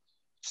 Mount,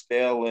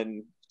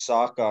 Sterling,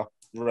 Saka,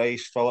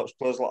 Rice, Phillips,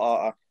 players like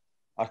that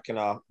are kind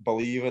of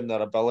believe in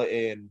their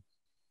ability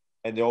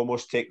and they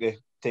almost take the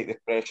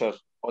pressure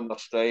on their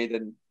stride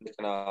and they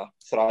kind of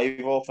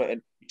thrive off it.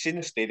 And you've seen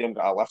the stadium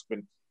get a lift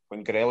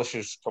when Grealish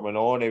was coming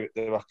on.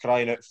 They were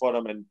crying out for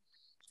him,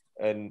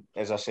 and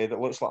as I said, it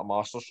looks like a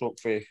masterstroke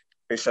for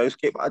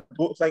Southgate. But I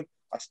don't think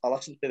I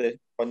listened to the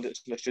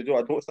pundits in the studio.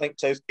 I don't think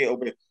Southgate will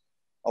be.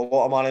 A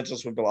lot of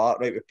managers would be like,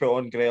 right, we put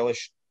on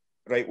Grealish,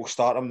 right, we'll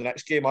start him the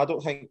next game. I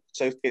don't think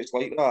Southgate's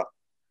like that.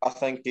 I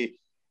think he's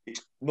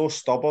no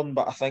stubborn,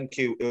 but I think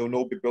he'll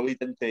not be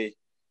bullied into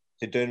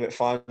doing what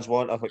fans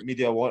want or what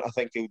media want. I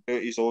think he'll do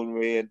it his own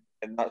way, and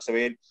that's the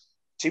way. And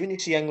see, when you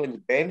see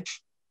England's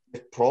bench, they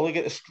probably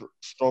get the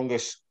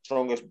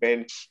strongest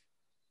bench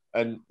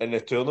in the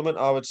tournament,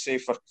 I would say,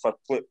 for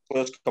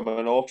players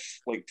coming off,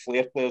 like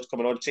flair players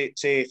coming on. Say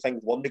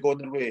things want to go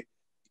their way, you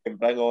can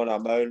bring on a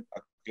Mount,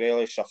 a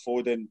Grealish, a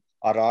Foden,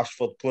 a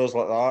Rashford, players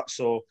like that.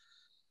 So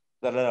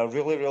they're in a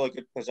really, really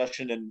good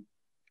position. And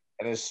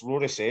as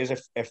Rory says,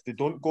 if they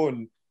don't go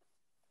and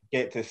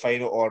get to the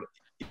final, or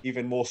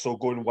even more so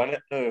go and win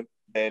it now,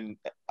 then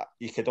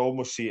you could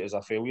almost see it as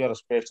a failure,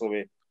 especially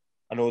with,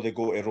 I know they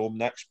go to Rome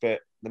next, but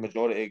the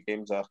majority of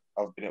games have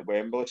been at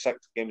Wembley,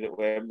 6 games at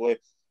Wembley.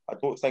 I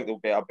don't think they'll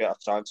get a better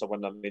chance of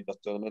winning a major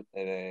tournament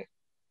for a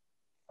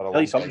Tell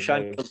long you something,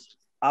 time. Shankers,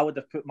 I would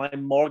have put my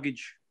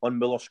mortgage on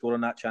Muller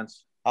scoring that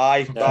chance.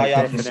 I'm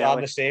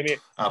definitely. the same.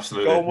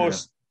 Absolutely.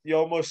 You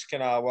almost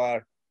kind of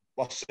were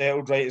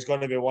settled, right? It's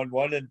going to be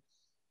 1-1, and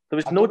There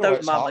was I no don't know doubt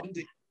what's in my happened.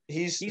 mind.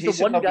 He's the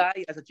one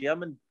guy as a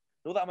German,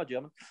 know that I'm a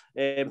German,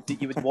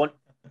 that you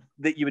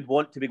would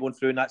want to be going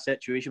through in that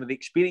situation with the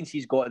experience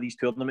he's got at these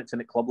tournaments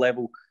and at club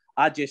level.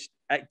 It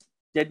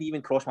didn't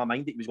even cross my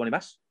mind that he was going to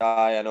miss.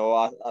 I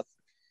know.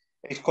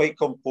 He's quite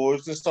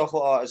composed and stuff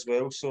like that as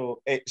well.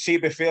 So, see,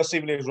 to be fair, see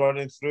when he was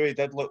running through, he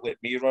did look like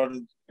me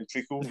running in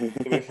treacle. To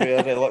be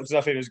fair, it looked as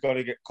if he was going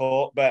to get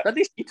caught. But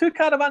he took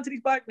caravans in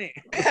his back, mate.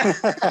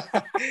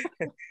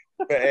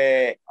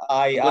 But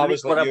I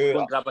was like you. Go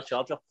and grab a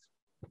charger.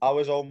 I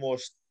was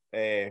almost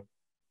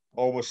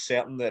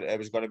certain that it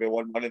was going to be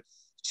 1-1.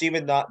 See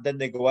when that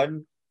didn't go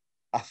in,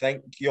 I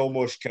think you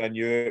almost kind of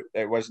knew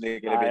it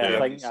wasn't going to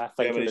be. I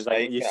think it was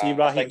like you see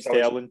Raheem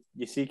Sterling.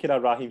 You see kind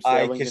of Raheem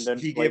Sterling,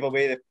 because he gave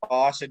away the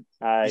pass, and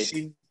you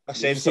seen a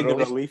sense of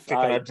relief to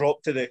kind of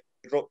drop to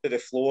the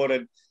floor.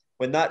 And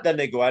when that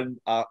didn't go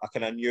in, I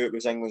kind of knew it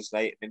was England's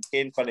night. And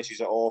Kane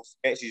finishes it off,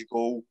 gets his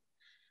goal,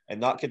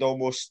 and that could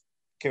almost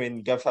come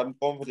and give him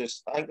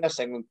confidence. I think this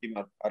England team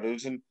are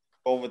losing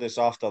confidence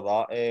after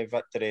that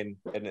victory,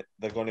 and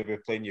they're going to be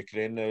playing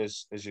Ukraine now,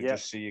 as you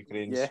just see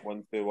Ukraine's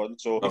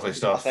 1-2-1. So lovely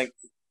stuff.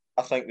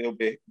 I think they'll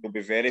be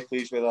very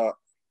pleased with that.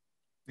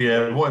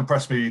 Yeah, what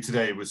impressed me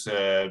today was in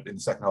the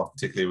second half,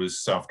 particularly,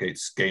 was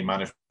Southgate's game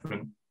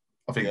management.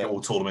 I think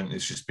all tournament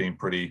is just been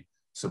pretty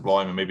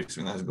sublime, and maybe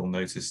something that hasn't gone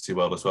noticed too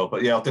well as well.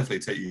 But yeah, I'll definitely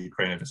take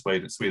Ukraine over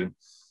Sweden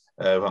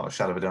without a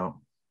shadow of a doubt.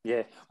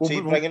 Yeah,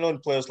 bringing on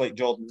players like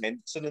Jordan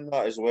Henderson and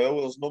that as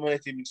well. There's not many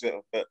teams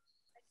that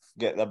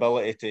get the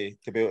ability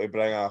to be able to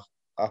bring a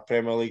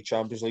Premier League,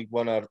 Champions League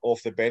winner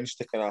off the bench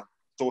to kind of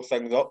throw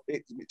things up.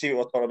 See what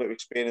we're talking about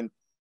with Spain and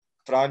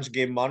France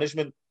game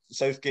management.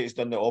 Southgate's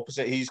done the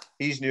opposite.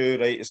 He's new,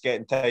 right? It's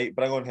getting tight.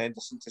 Bring on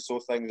Henderson to sew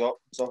things up,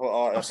 stuff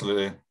like that.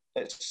 Absolutely.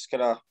 It's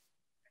kind of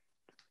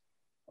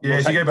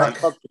if you go back,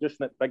 Pickford's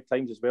producing at big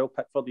times as well.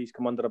 Pickford, he's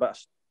come under a bit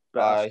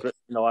of script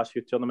in the last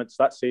few tournaments.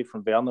 That save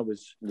from Werner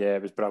was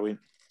it was brilliant.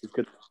 It was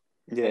good.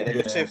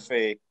 Good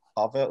save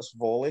Havertz's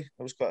volley.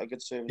 It was quite a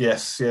good save.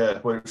 Yes,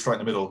 when it was right in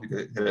the middle, he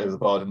hit it over the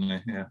bar, didn't he?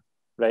 Yeah.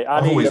 Right,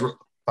 I've always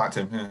backed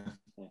him. Yeah.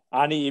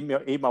 Annie,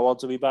 eat my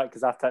words a wee bit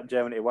because I tipped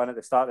Germany to win at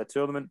the start of the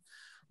tournament.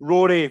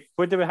 Rory,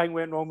 what do we think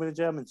went wrong with the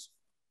Germans?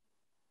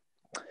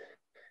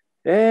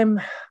 I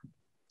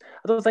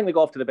don't think they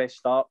got off to the best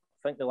start.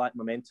 I think they lacked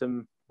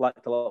momentum,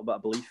 lacked a little bit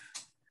of belief.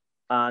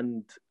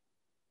 And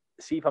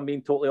see, if I'm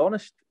being totally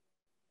honest,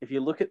 if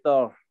you look at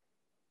their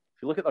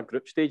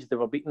group stage, they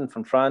were beaten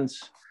from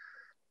France.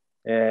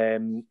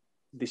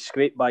 They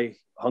scraped by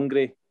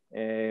Hungary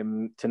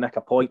to nick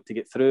a point to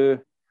get through.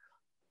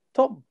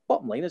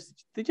 Bottom line is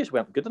they just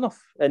weren't good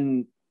enough.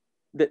 And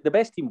the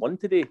best team won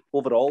today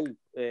overall.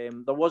 There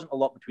wasn't a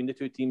lot between the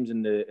two teams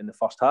in the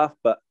first half,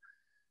 but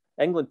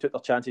England took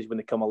their chances when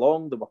they come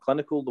along. They were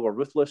clinical, they were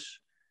ruthless.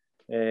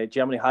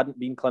 Germany hadn't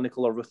been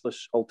clinical or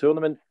ruthless all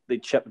tournament.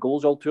 They'd chipped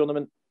goals all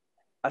tournament.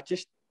 I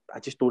just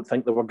don't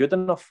think they were good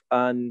enough.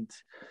 And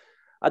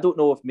I don't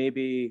know if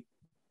maybe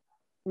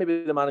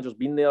the manager's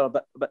been there a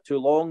bit too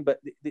long, but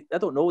I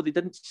don't know. They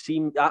didn't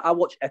seem. I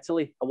watch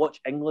Italy, I watch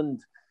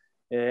England,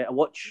 I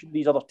watch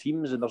these other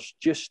teams, and there's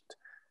just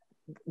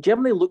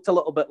Germany looked a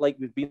little bit like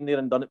we've been there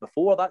and done it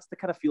before. That's the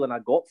kind of feeling I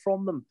got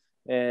from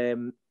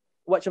them,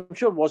 which I'm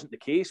sure wasn't the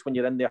case when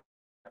you're in their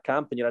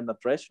camp and you're in their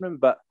dressing room.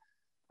 But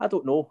I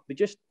don't know. They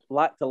just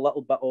lacked a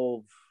little bit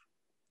of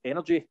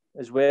energy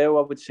as well,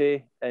 I would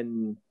say,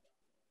 and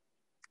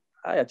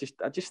I just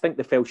think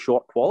they fell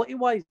short quality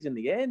wise in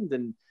the end,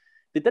 and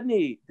they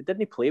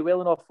didn't play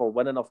well enough or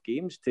win enough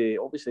games to,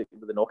 obviously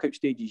with the knockout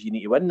stages you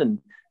need to win, and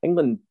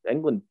England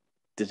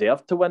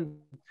deserved to win.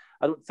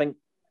 I don't think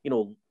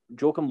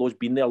Joachim Löw's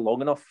been there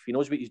long enough. He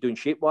knows what he's doing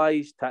shape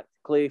wise,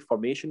 tactically,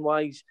 formation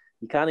wise.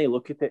 You can't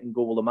look at it and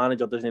go, well, the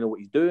manager doesn't know what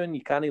he's doing.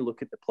 You can't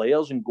look at the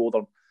players and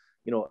go,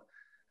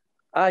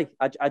 I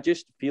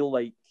just feel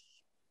like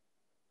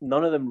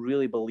none of them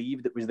really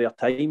believed it was their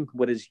time.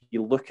 Whereas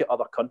you look at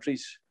other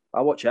countries,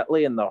 I watch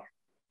Italy and they're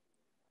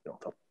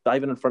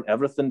diving in front of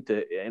everything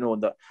to,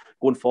 and they're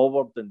going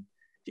forward and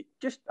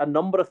just a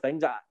number of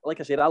things. Like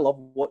I said, I love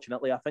watching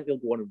Italy. I think they'll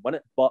go on and win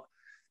it, but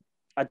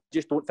I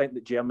just don't think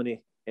that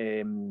Germany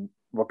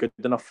were good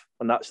enough,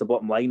 and that's the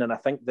bottom line. And I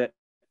think that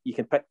you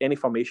can pick any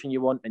formation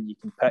you want and you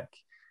can pick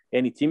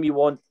any team you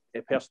want,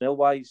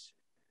 personnel-wise.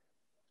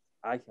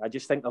 I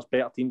just think there's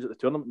better teams at the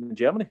tournament than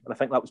Germany, and I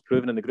think that was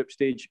proven in the group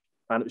stage,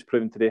 and it was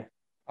proven today.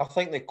 I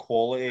think the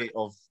quality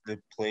of the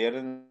player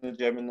in the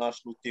German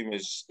national team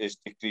is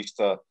decreased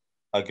a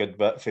good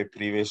bit for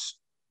previous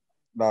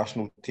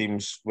national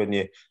teams. When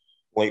you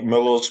like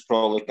Muller's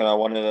probably kind of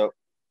one of the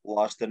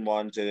lasting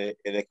ones of the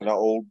kind of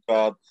old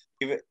guard.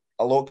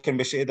 A lot can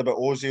be said about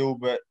Ozil,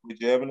 but with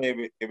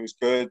Germany it was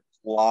good.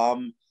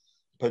 Lam,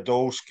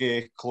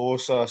 Podolski,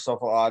 Closer, stuff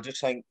like that. I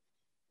just think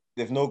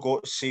they've not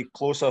got to see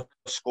Closer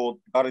scored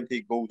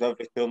guaranteed goals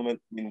every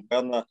tournament. I mean,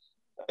 Werner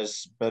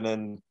has been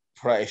in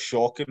pretty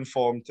shocking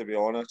form, to be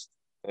honest.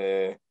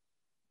 This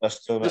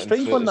tournament a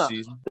strange one, the that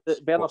season.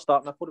 Werner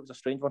starting. I thought it was a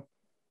strange one.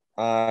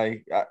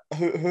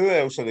 Who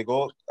else have they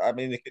got? I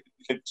mean, they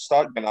could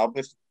start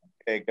Gnabry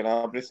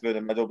through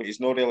the middle, but he's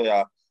not really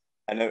an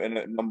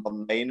out-and-out number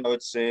 9, I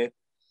would say.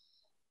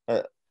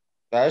 That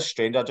is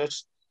strange.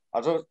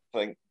 I don't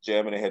think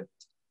Germany had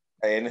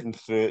anything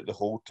through the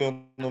whole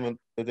tournament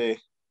today.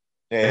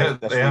 They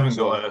haven't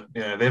got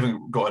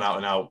an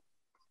out-and-out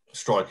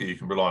striker you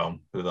can rely on,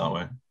 put it that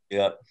way.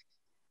 Yeah.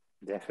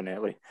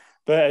 Definitely.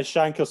 But as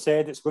Shankers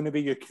said, it's going to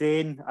be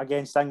Ukraine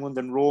against England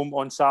in Rome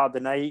on Saturday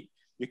night.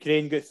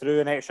 Ukraine got through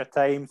in extra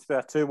time through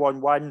a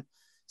 2-1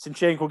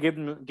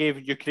 Zinchenko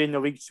gave Ukraine the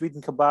lead.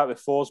 Sweden come back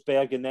with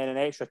Forsberg, and then in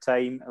extra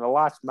time, in the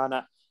last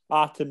minute,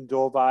 Artem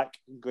Dovbyk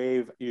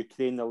gave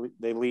Ukraine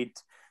the lead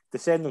to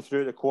send them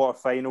through the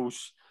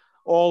quarterfinals.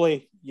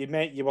 Ollie,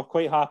 you were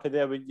quite happy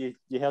there when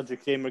you heard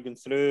Ukraine were going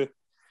through.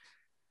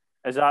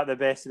 Is that the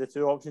best of the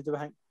two options, do you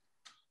think?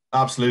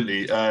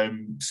 Absolutely.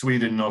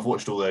 Sweden, I've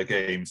watched all their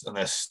games, and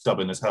they're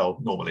stubborn as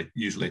hell,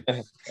 usually.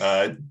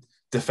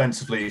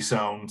 Defensively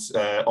sound.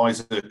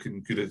 Isaac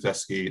and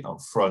Kulusevski up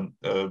front.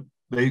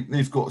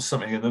 They've got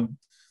something in them.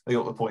 They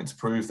got the point to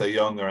prove. They're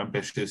young, they're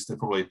ambitious. They're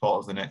probably part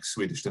of the next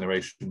Swedish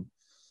generation.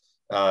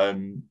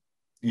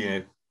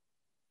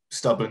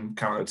 Stubborn,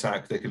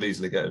 counter-attack. They could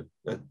easily get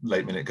a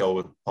late-minute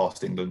goal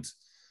past England.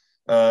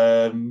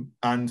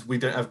 And we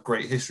don't have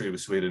great history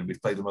with Sweden.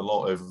 We've played them a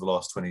lot over the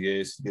last 20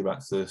 years. Go back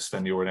to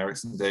Sven-Göran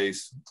Eriksson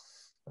days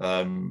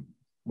when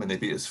they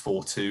beat us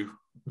 4-2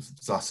 with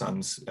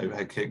Zlatan's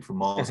overhead kick from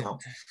miles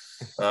out.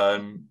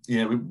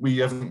 We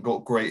haven't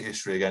got great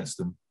history against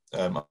them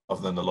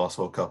other than the last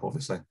World Cup,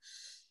 obviously.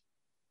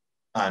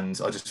 And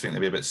I just think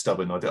they'll be a bit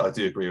stubborn. I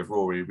do agree with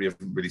Rory. We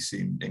haven't really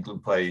seen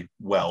England play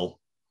well.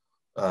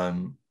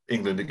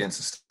 England against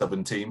a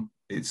stubborn team,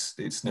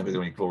 it's never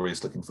going to be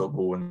glorious looking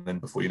football, and then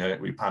before you know it,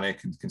 we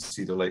panic and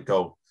concede a late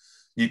goal.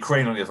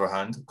 Ukraine, on the other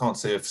hand, I can't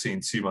say I've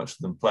seen too much of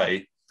them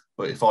play,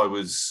 but if I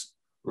was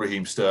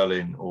Raheem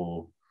Sterling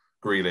or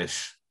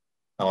Grealish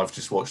and I've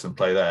just watched them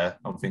play there,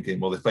 I'm thinking,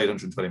 well, they've played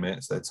 120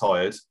 minutes, they're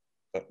tired.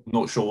 I'm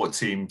not sure what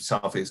team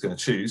Southgate is going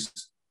to choose,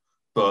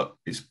 but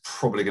it's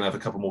probably going to have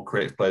a couple more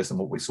creative players than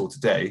what we saw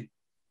today.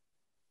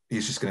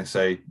 He's just going to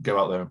say, go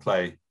out there and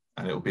play,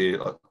 and it'll be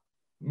like,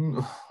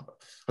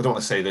 I don't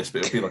want to say this,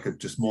 but it'll be like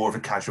just more of a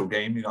casual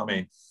game, you know what I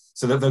mean?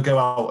 So they'll go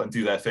out and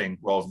do their thing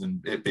rather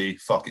than it be,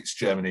 fuck, it's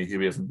Germany, who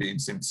we haven't beaten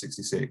since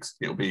 66.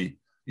 It'll be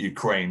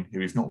Ukraine, who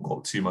we've not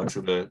got too much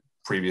of a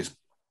previous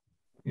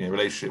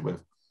relationship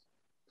with.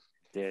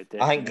 Yeah,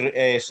 I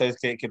think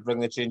Southgate could bring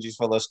the changes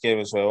for this game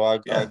as well. I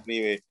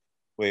agree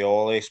with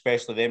Ollie,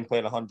 especially them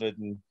playing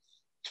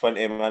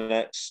 120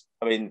 minutes.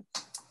 I mean,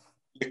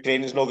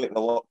 Ukraine is not getting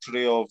the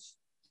luxury of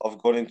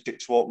going into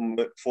swapping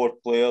with 4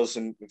 players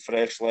and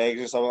fresh legs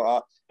and stuff like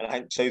that. And I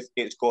think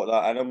Southgate's got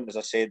that in him. As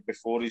I said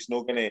before, he's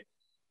not going to.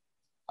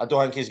 I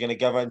don't think he's going to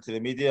give in to the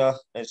media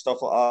and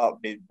stuff like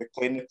that. Be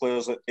playing the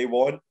players that they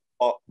want,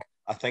 but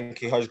I think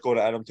he has got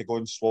it in him to go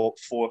and swap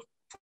 4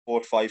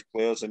 or 5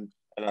 players and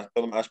I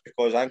tell them that's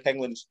because I think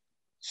England's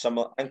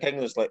similar. I think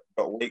England's like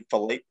got like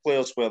for like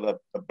players where they're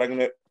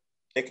bringing out,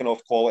 taking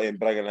off quality and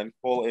bringing in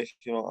quality.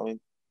 You know what I mean?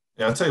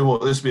 Yeah, I'll tell you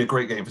what, this would be a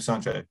great game for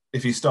Sancho.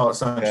 If he starts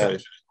Sancho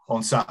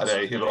on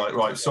Saturday, he'll be like,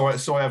 right, sorry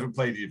I haven't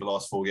played you the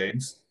last 4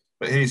 games,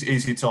 but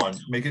here's your time.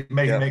 Make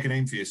a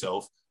name for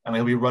yourself, and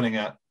he'll be running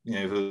at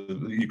the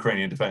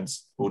Ukrainian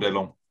defence all day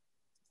long.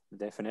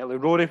 Definitely.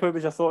 Rory, what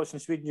was your thoughts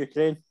on Sweden,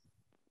 Ukraine?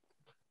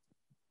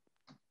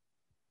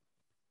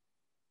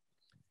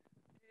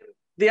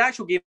 The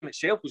actual game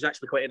itself was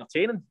actually quite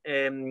entertaining.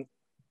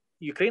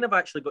 Ukraine have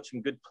actually got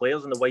some good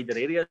players in the wider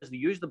areas. They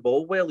use the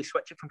ball well. They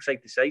switch it from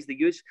side to side. They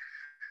use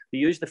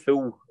the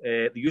full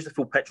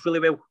pitch really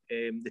well.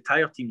 They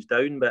tire teams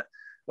down. But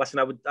listen,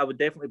 I would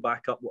definitely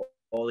back up what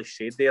Ollie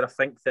said there. I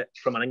think that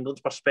from an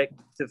England's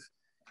perspective,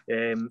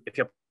 if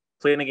you're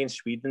playing against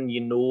Sweden,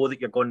 you know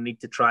that you're going to need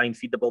to try and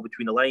feed the ball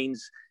between the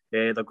lines.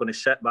 They're going to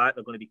sit back.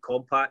 They're going to be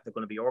compact. They're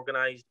going to be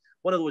organised.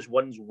 One of those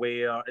ones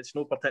where it's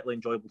not particularly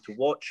enjoyable to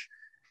watch.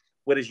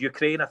 Whereas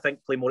Ukraine, I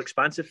think, play more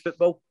expansive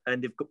football,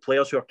 and they've got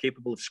players who are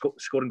capable of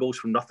scoring goals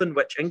from nothing,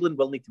 which England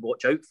will need to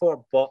watch out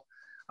for. But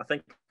I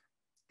think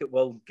it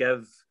will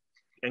give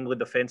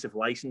England offensive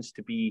licence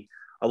to be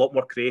a lot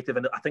more creative,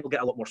 and I think we'll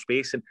get a lot more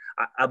space. And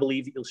I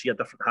believe that you'll see a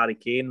different Harry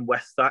Kane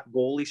with that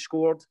goal he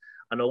scored,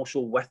 and also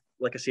with,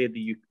 like I said,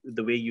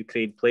 the way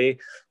Ukraine play.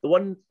 The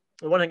one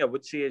thing I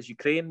would say is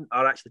Ukraine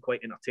are actually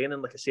quite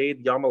entertaining. Like I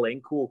said,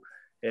 Yarmolenko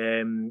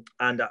and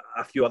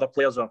a few other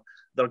players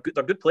they're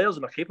good players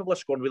and they're capable of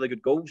scoring really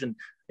good goals, and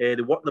they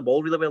work the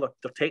ball really well.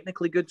 They're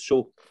technically good.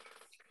 So,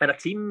 and a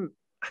team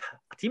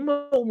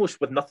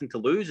almost with nothing to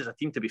lose is a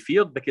team to be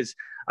feared, because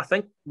I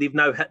think they've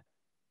now had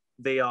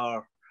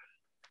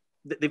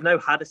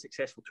a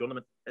successful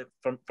tournament.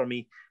 For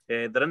me,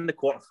 they're in the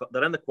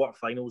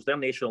quarterfinals. Their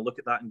nation will look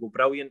at that and go,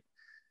 brilliant.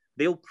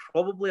 they'll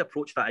probably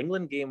approach that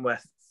England game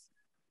with,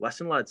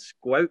 listen, lads,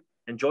 go out,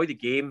 enjoy the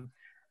game,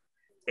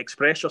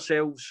 express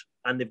yourselves,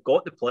 and they've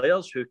got the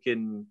players who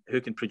can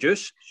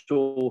produce.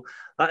 So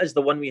that is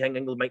the one we think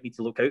England might need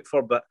to look out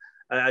for. But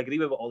I agree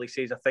with what Ollie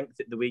says. I think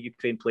that the way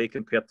Ukraine play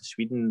compared to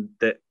Sweden,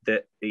 that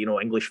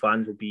English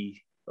fans will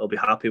be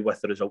happy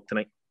with the result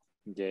tonight.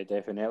 Yeah,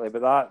 definitely.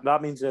 But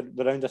that means the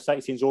round of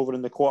 16's over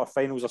and the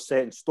quarterfinals are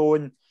set in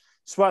stone.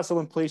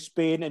 Switzerland plays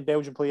Spain and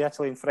Belgium play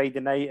Italy on Friday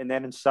night, and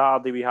then on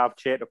Saturday we have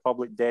Czech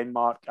Republic,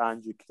 Denmark,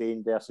 and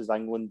Ukraine versus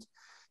England.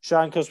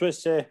 Shankers,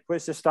 what's the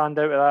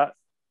standout of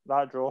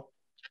that draw?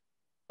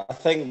 I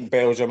think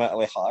Belgium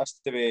Italy has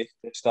to be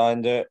the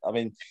standout. I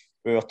mean,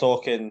 we were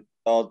talking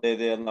the other day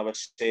there, and I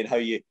was saying how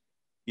you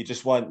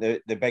just want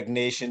the big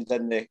nations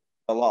in the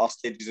latter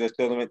stages of the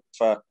tournament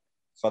for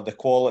the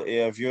quality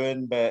of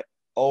viewing, but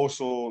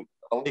also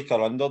I like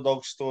our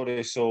underdog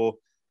story. So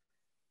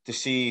to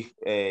see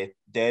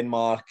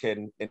Denmark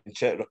and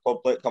Czech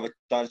Republic have a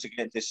chance to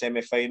get into the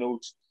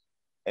semi-finals,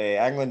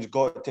 England's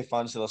got to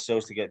fancy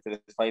themselves to get to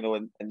the final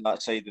in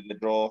that side of the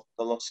draw.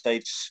 The other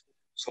side's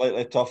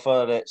slightly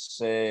tougher.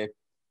 It's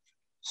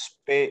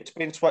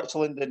Spain,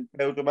 Switzerland, and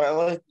Belgium,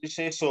 Italy. You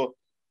say so.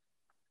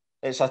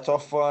 It's a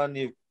tough one.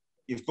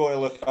 You've got to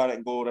look at it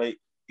and go, right,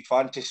 you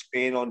fancy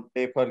Spain on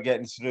paper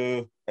getting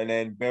through, and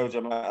then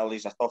Belgium,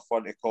 Italy's a tough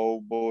one to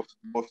call. Both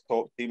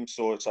top teams,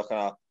 so it's a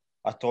kind of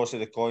a toss of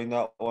the coin,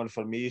 that one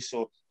for me.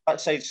 So that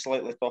side's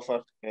slightly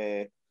tougher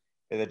in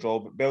the draw,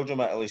 but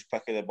Belgium, Italy's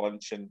pick of the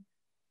bunch, and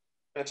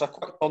it's a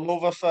quick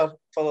turnover for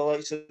the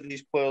likes of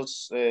these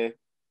players, the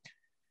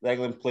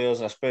England players,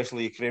 and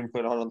especially Ukraine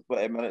putting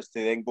 120 minutes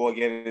to then go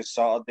again on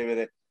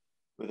Saturday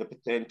with the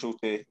potential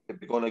to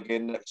be going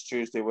again next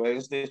Tuesday,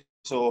 Wednesday.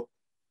 So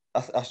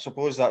I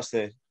suppose that's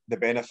the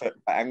benefit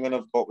that England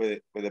have got with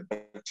the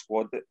big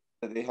squad that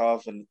they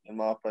have, in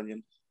my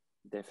opinion.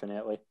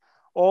 Definitely.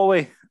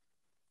 Ollie,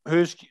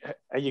 are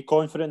you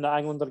confident that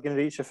England are going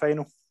to reach the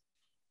final?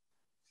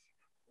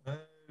 I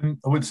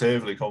wouldn't say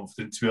overly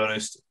confident, to be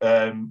honest,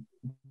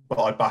 but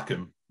I back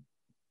him,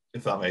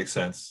 if that makes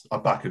sense. I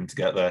back him to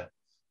get there,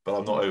 but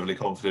I'm not overly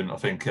confident. I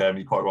think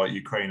you're quite right.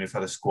 Ukraine have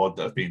had a squad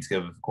that have been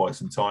together for quite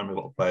some time. A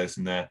lot of players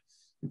in there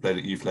who played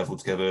at youth level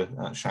together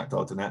at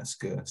Shakhtar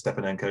Donetsk.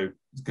 Stepanenko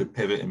is a good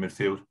pivot in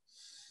midfield.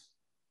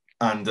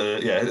 And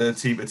a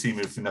team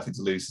with nothing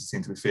to lose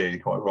seem to be fairly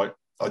quite right.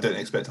 I don't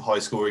expect a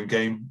high-scoring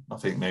game. I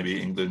think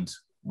maybe England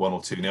 1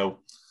 or 2-0,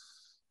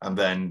 and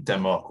then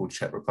Denmark or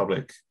Czech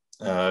Republic.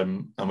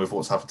 And with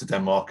what's happened to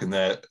Denmark, and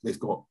they've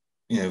got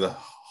the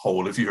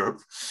whole of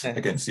Europe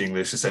against the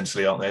English,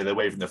 essentially, aren't they? They're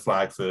waving the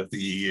flag for the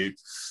EU,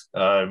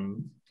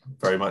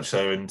 very much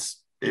so, and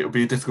it'll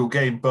be a difficult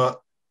game. But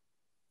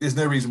there's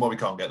no reason why we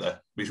can't get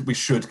there. We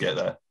should get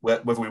there.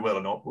 Whether we will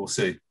or not, we'll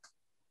see.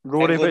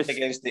 Rory, England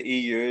against the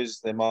EU is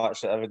the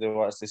match that everybody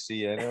wants to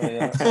see anyway.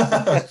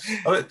 Yeah.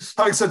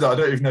 Having said that, I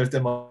don't even know if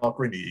Denmark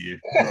are in the EU.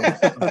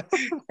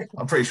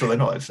 I'm pretty sure they're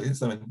not, actually.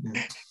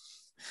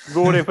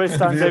 Rory,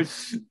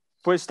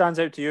 what stands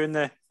out to you in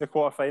the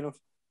quarterfinals?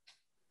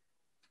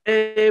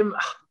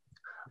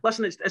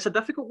 Listen, it's a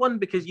difficult one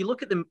because you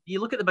look at the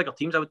bigger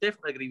teams. I would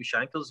definitely agree with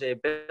Shankers.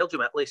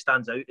 Belgium, Italy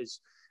stands out as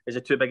the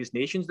two biggest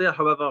nations there.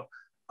 However,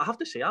 I have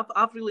to say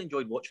I've really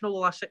enjoyed watching all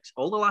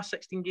the last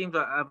 16 games.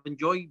 I've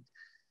enjoyed,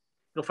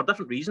 for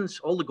different reasons,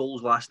 all the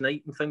goals last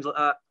night and things like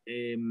that.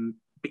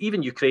 But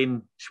even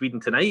Ukraine, Sweden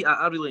tonight,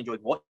 I really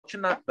enjoyed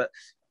watching that. But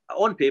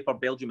on paper,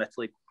 Belgium,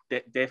 Italy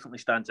definitely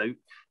stands out.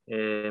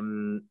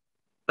 So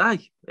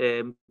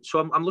I'm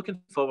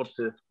looking forward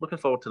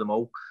to them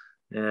all.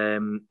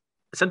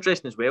 It's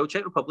interesting as well.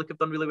 Czech Republic have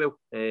done really well,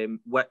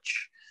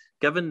 which,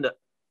 given that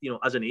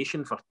as a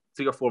nation for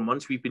 3 or 4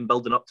 months we've been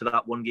building up to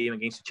that one game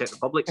against the Czech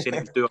Republic, saying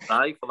it was do or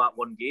die for that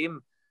one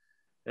game.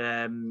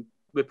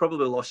 We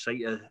probably lost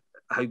sight of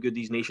how good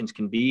these nations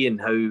can be and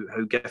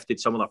how gifted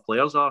some of their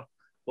players are.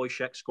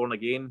 Wojciech scoring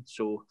again,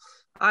 so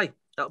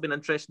that'll be an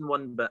interesting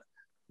one. But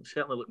I'm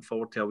certainly looking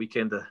forward to a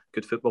weekend of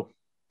good football.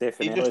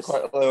 Definitely. He just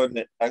quickly on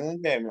the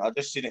England game, I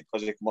just seen it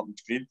because he came up on the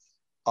screen.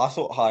 I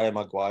thought Harry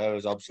Maguire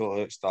was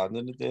absolutely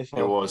outstanding today.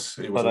 It was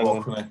a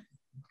rock, wasn't it?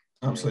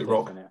 Absolute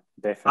rock.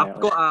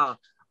 Definitely.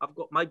 I've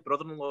got my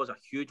brother-in-law is a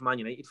huge Man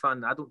United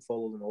fan. I don't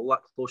follow them all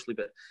that closely,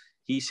 but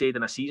he said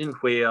in a season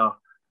where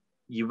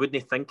you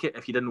wouldn't think it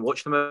if you didn't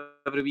watch them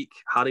every week,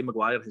 Harry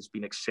Maguire has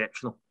been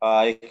exceptional.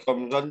 He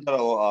comes under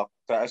a lot of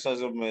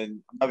criticism, and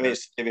maybe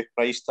it's the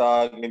price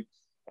tag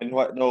and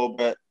whatnot,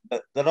 but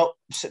they're up,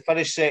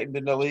 finished second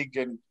in the league,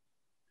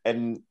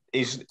 and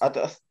he's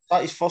that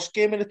his first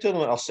game in the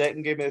tournament or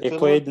second game of the tournament. He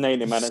played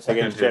 90 minutes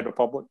against Czech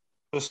Republic.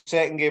 The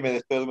second game of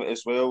the tournament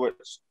as well,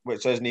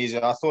 which isn't easy.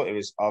 I thought he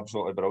was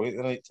absolutely brilliant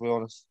tonight, to be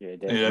honest. Yeah,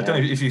 I don't know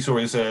if you saw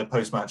his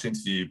post-match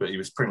interview, but he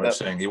was pretty much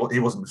saying he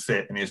wasn't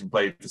fit and he hasn't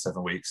played for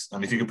 7 weeks.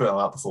 And if you could put on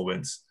that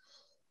performance,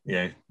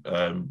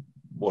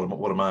 what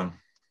a man.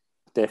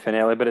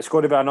 Definitely, but it's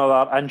going to be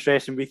another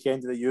interesting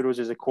weekend of the Euros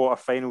as the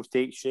quarterfinals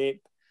take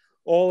shape.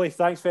 Ollie,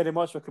 thanks very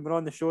much for coming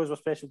on the show as our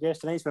special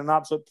guest tonight. It's been an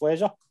absolute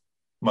pleasure.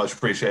 Much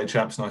appreciated,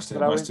 chaps. Nice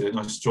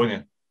to join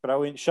you.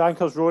 Brilliant.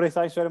 Shankers Rory,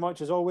 thanks very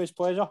much. As always,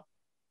 pleasure.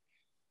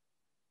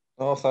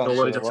 No, thanks No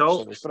worries very at much.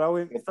 all.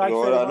 Brilliant. Good to Thanks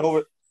go. very I much.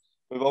 know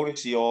we will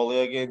see Ollie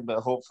again, but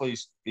hopefully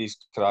he's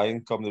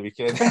crying come the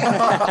weekend.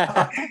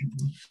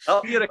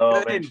 Up your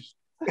Oh, crying.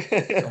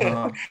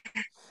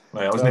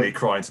 Mate, I was nearly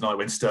crying tonight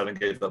when Sterling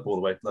gave that ball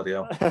away. Bloody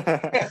hell.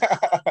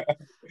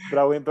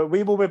 Brilliant. But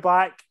we will be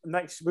back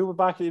next. We will be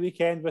back at the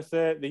weekend with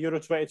the Euro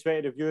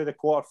 2020 review of the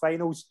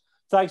quarterfinals.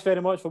 Thanks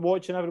very much for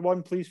watching,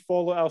 everyone. Please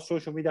follow our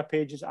social media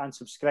pages and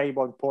subscribe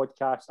on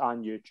podcast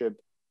and YouTube.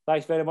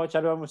 Thanks very much,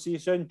 everyone. We'll see you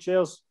soon.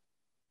 Cheers.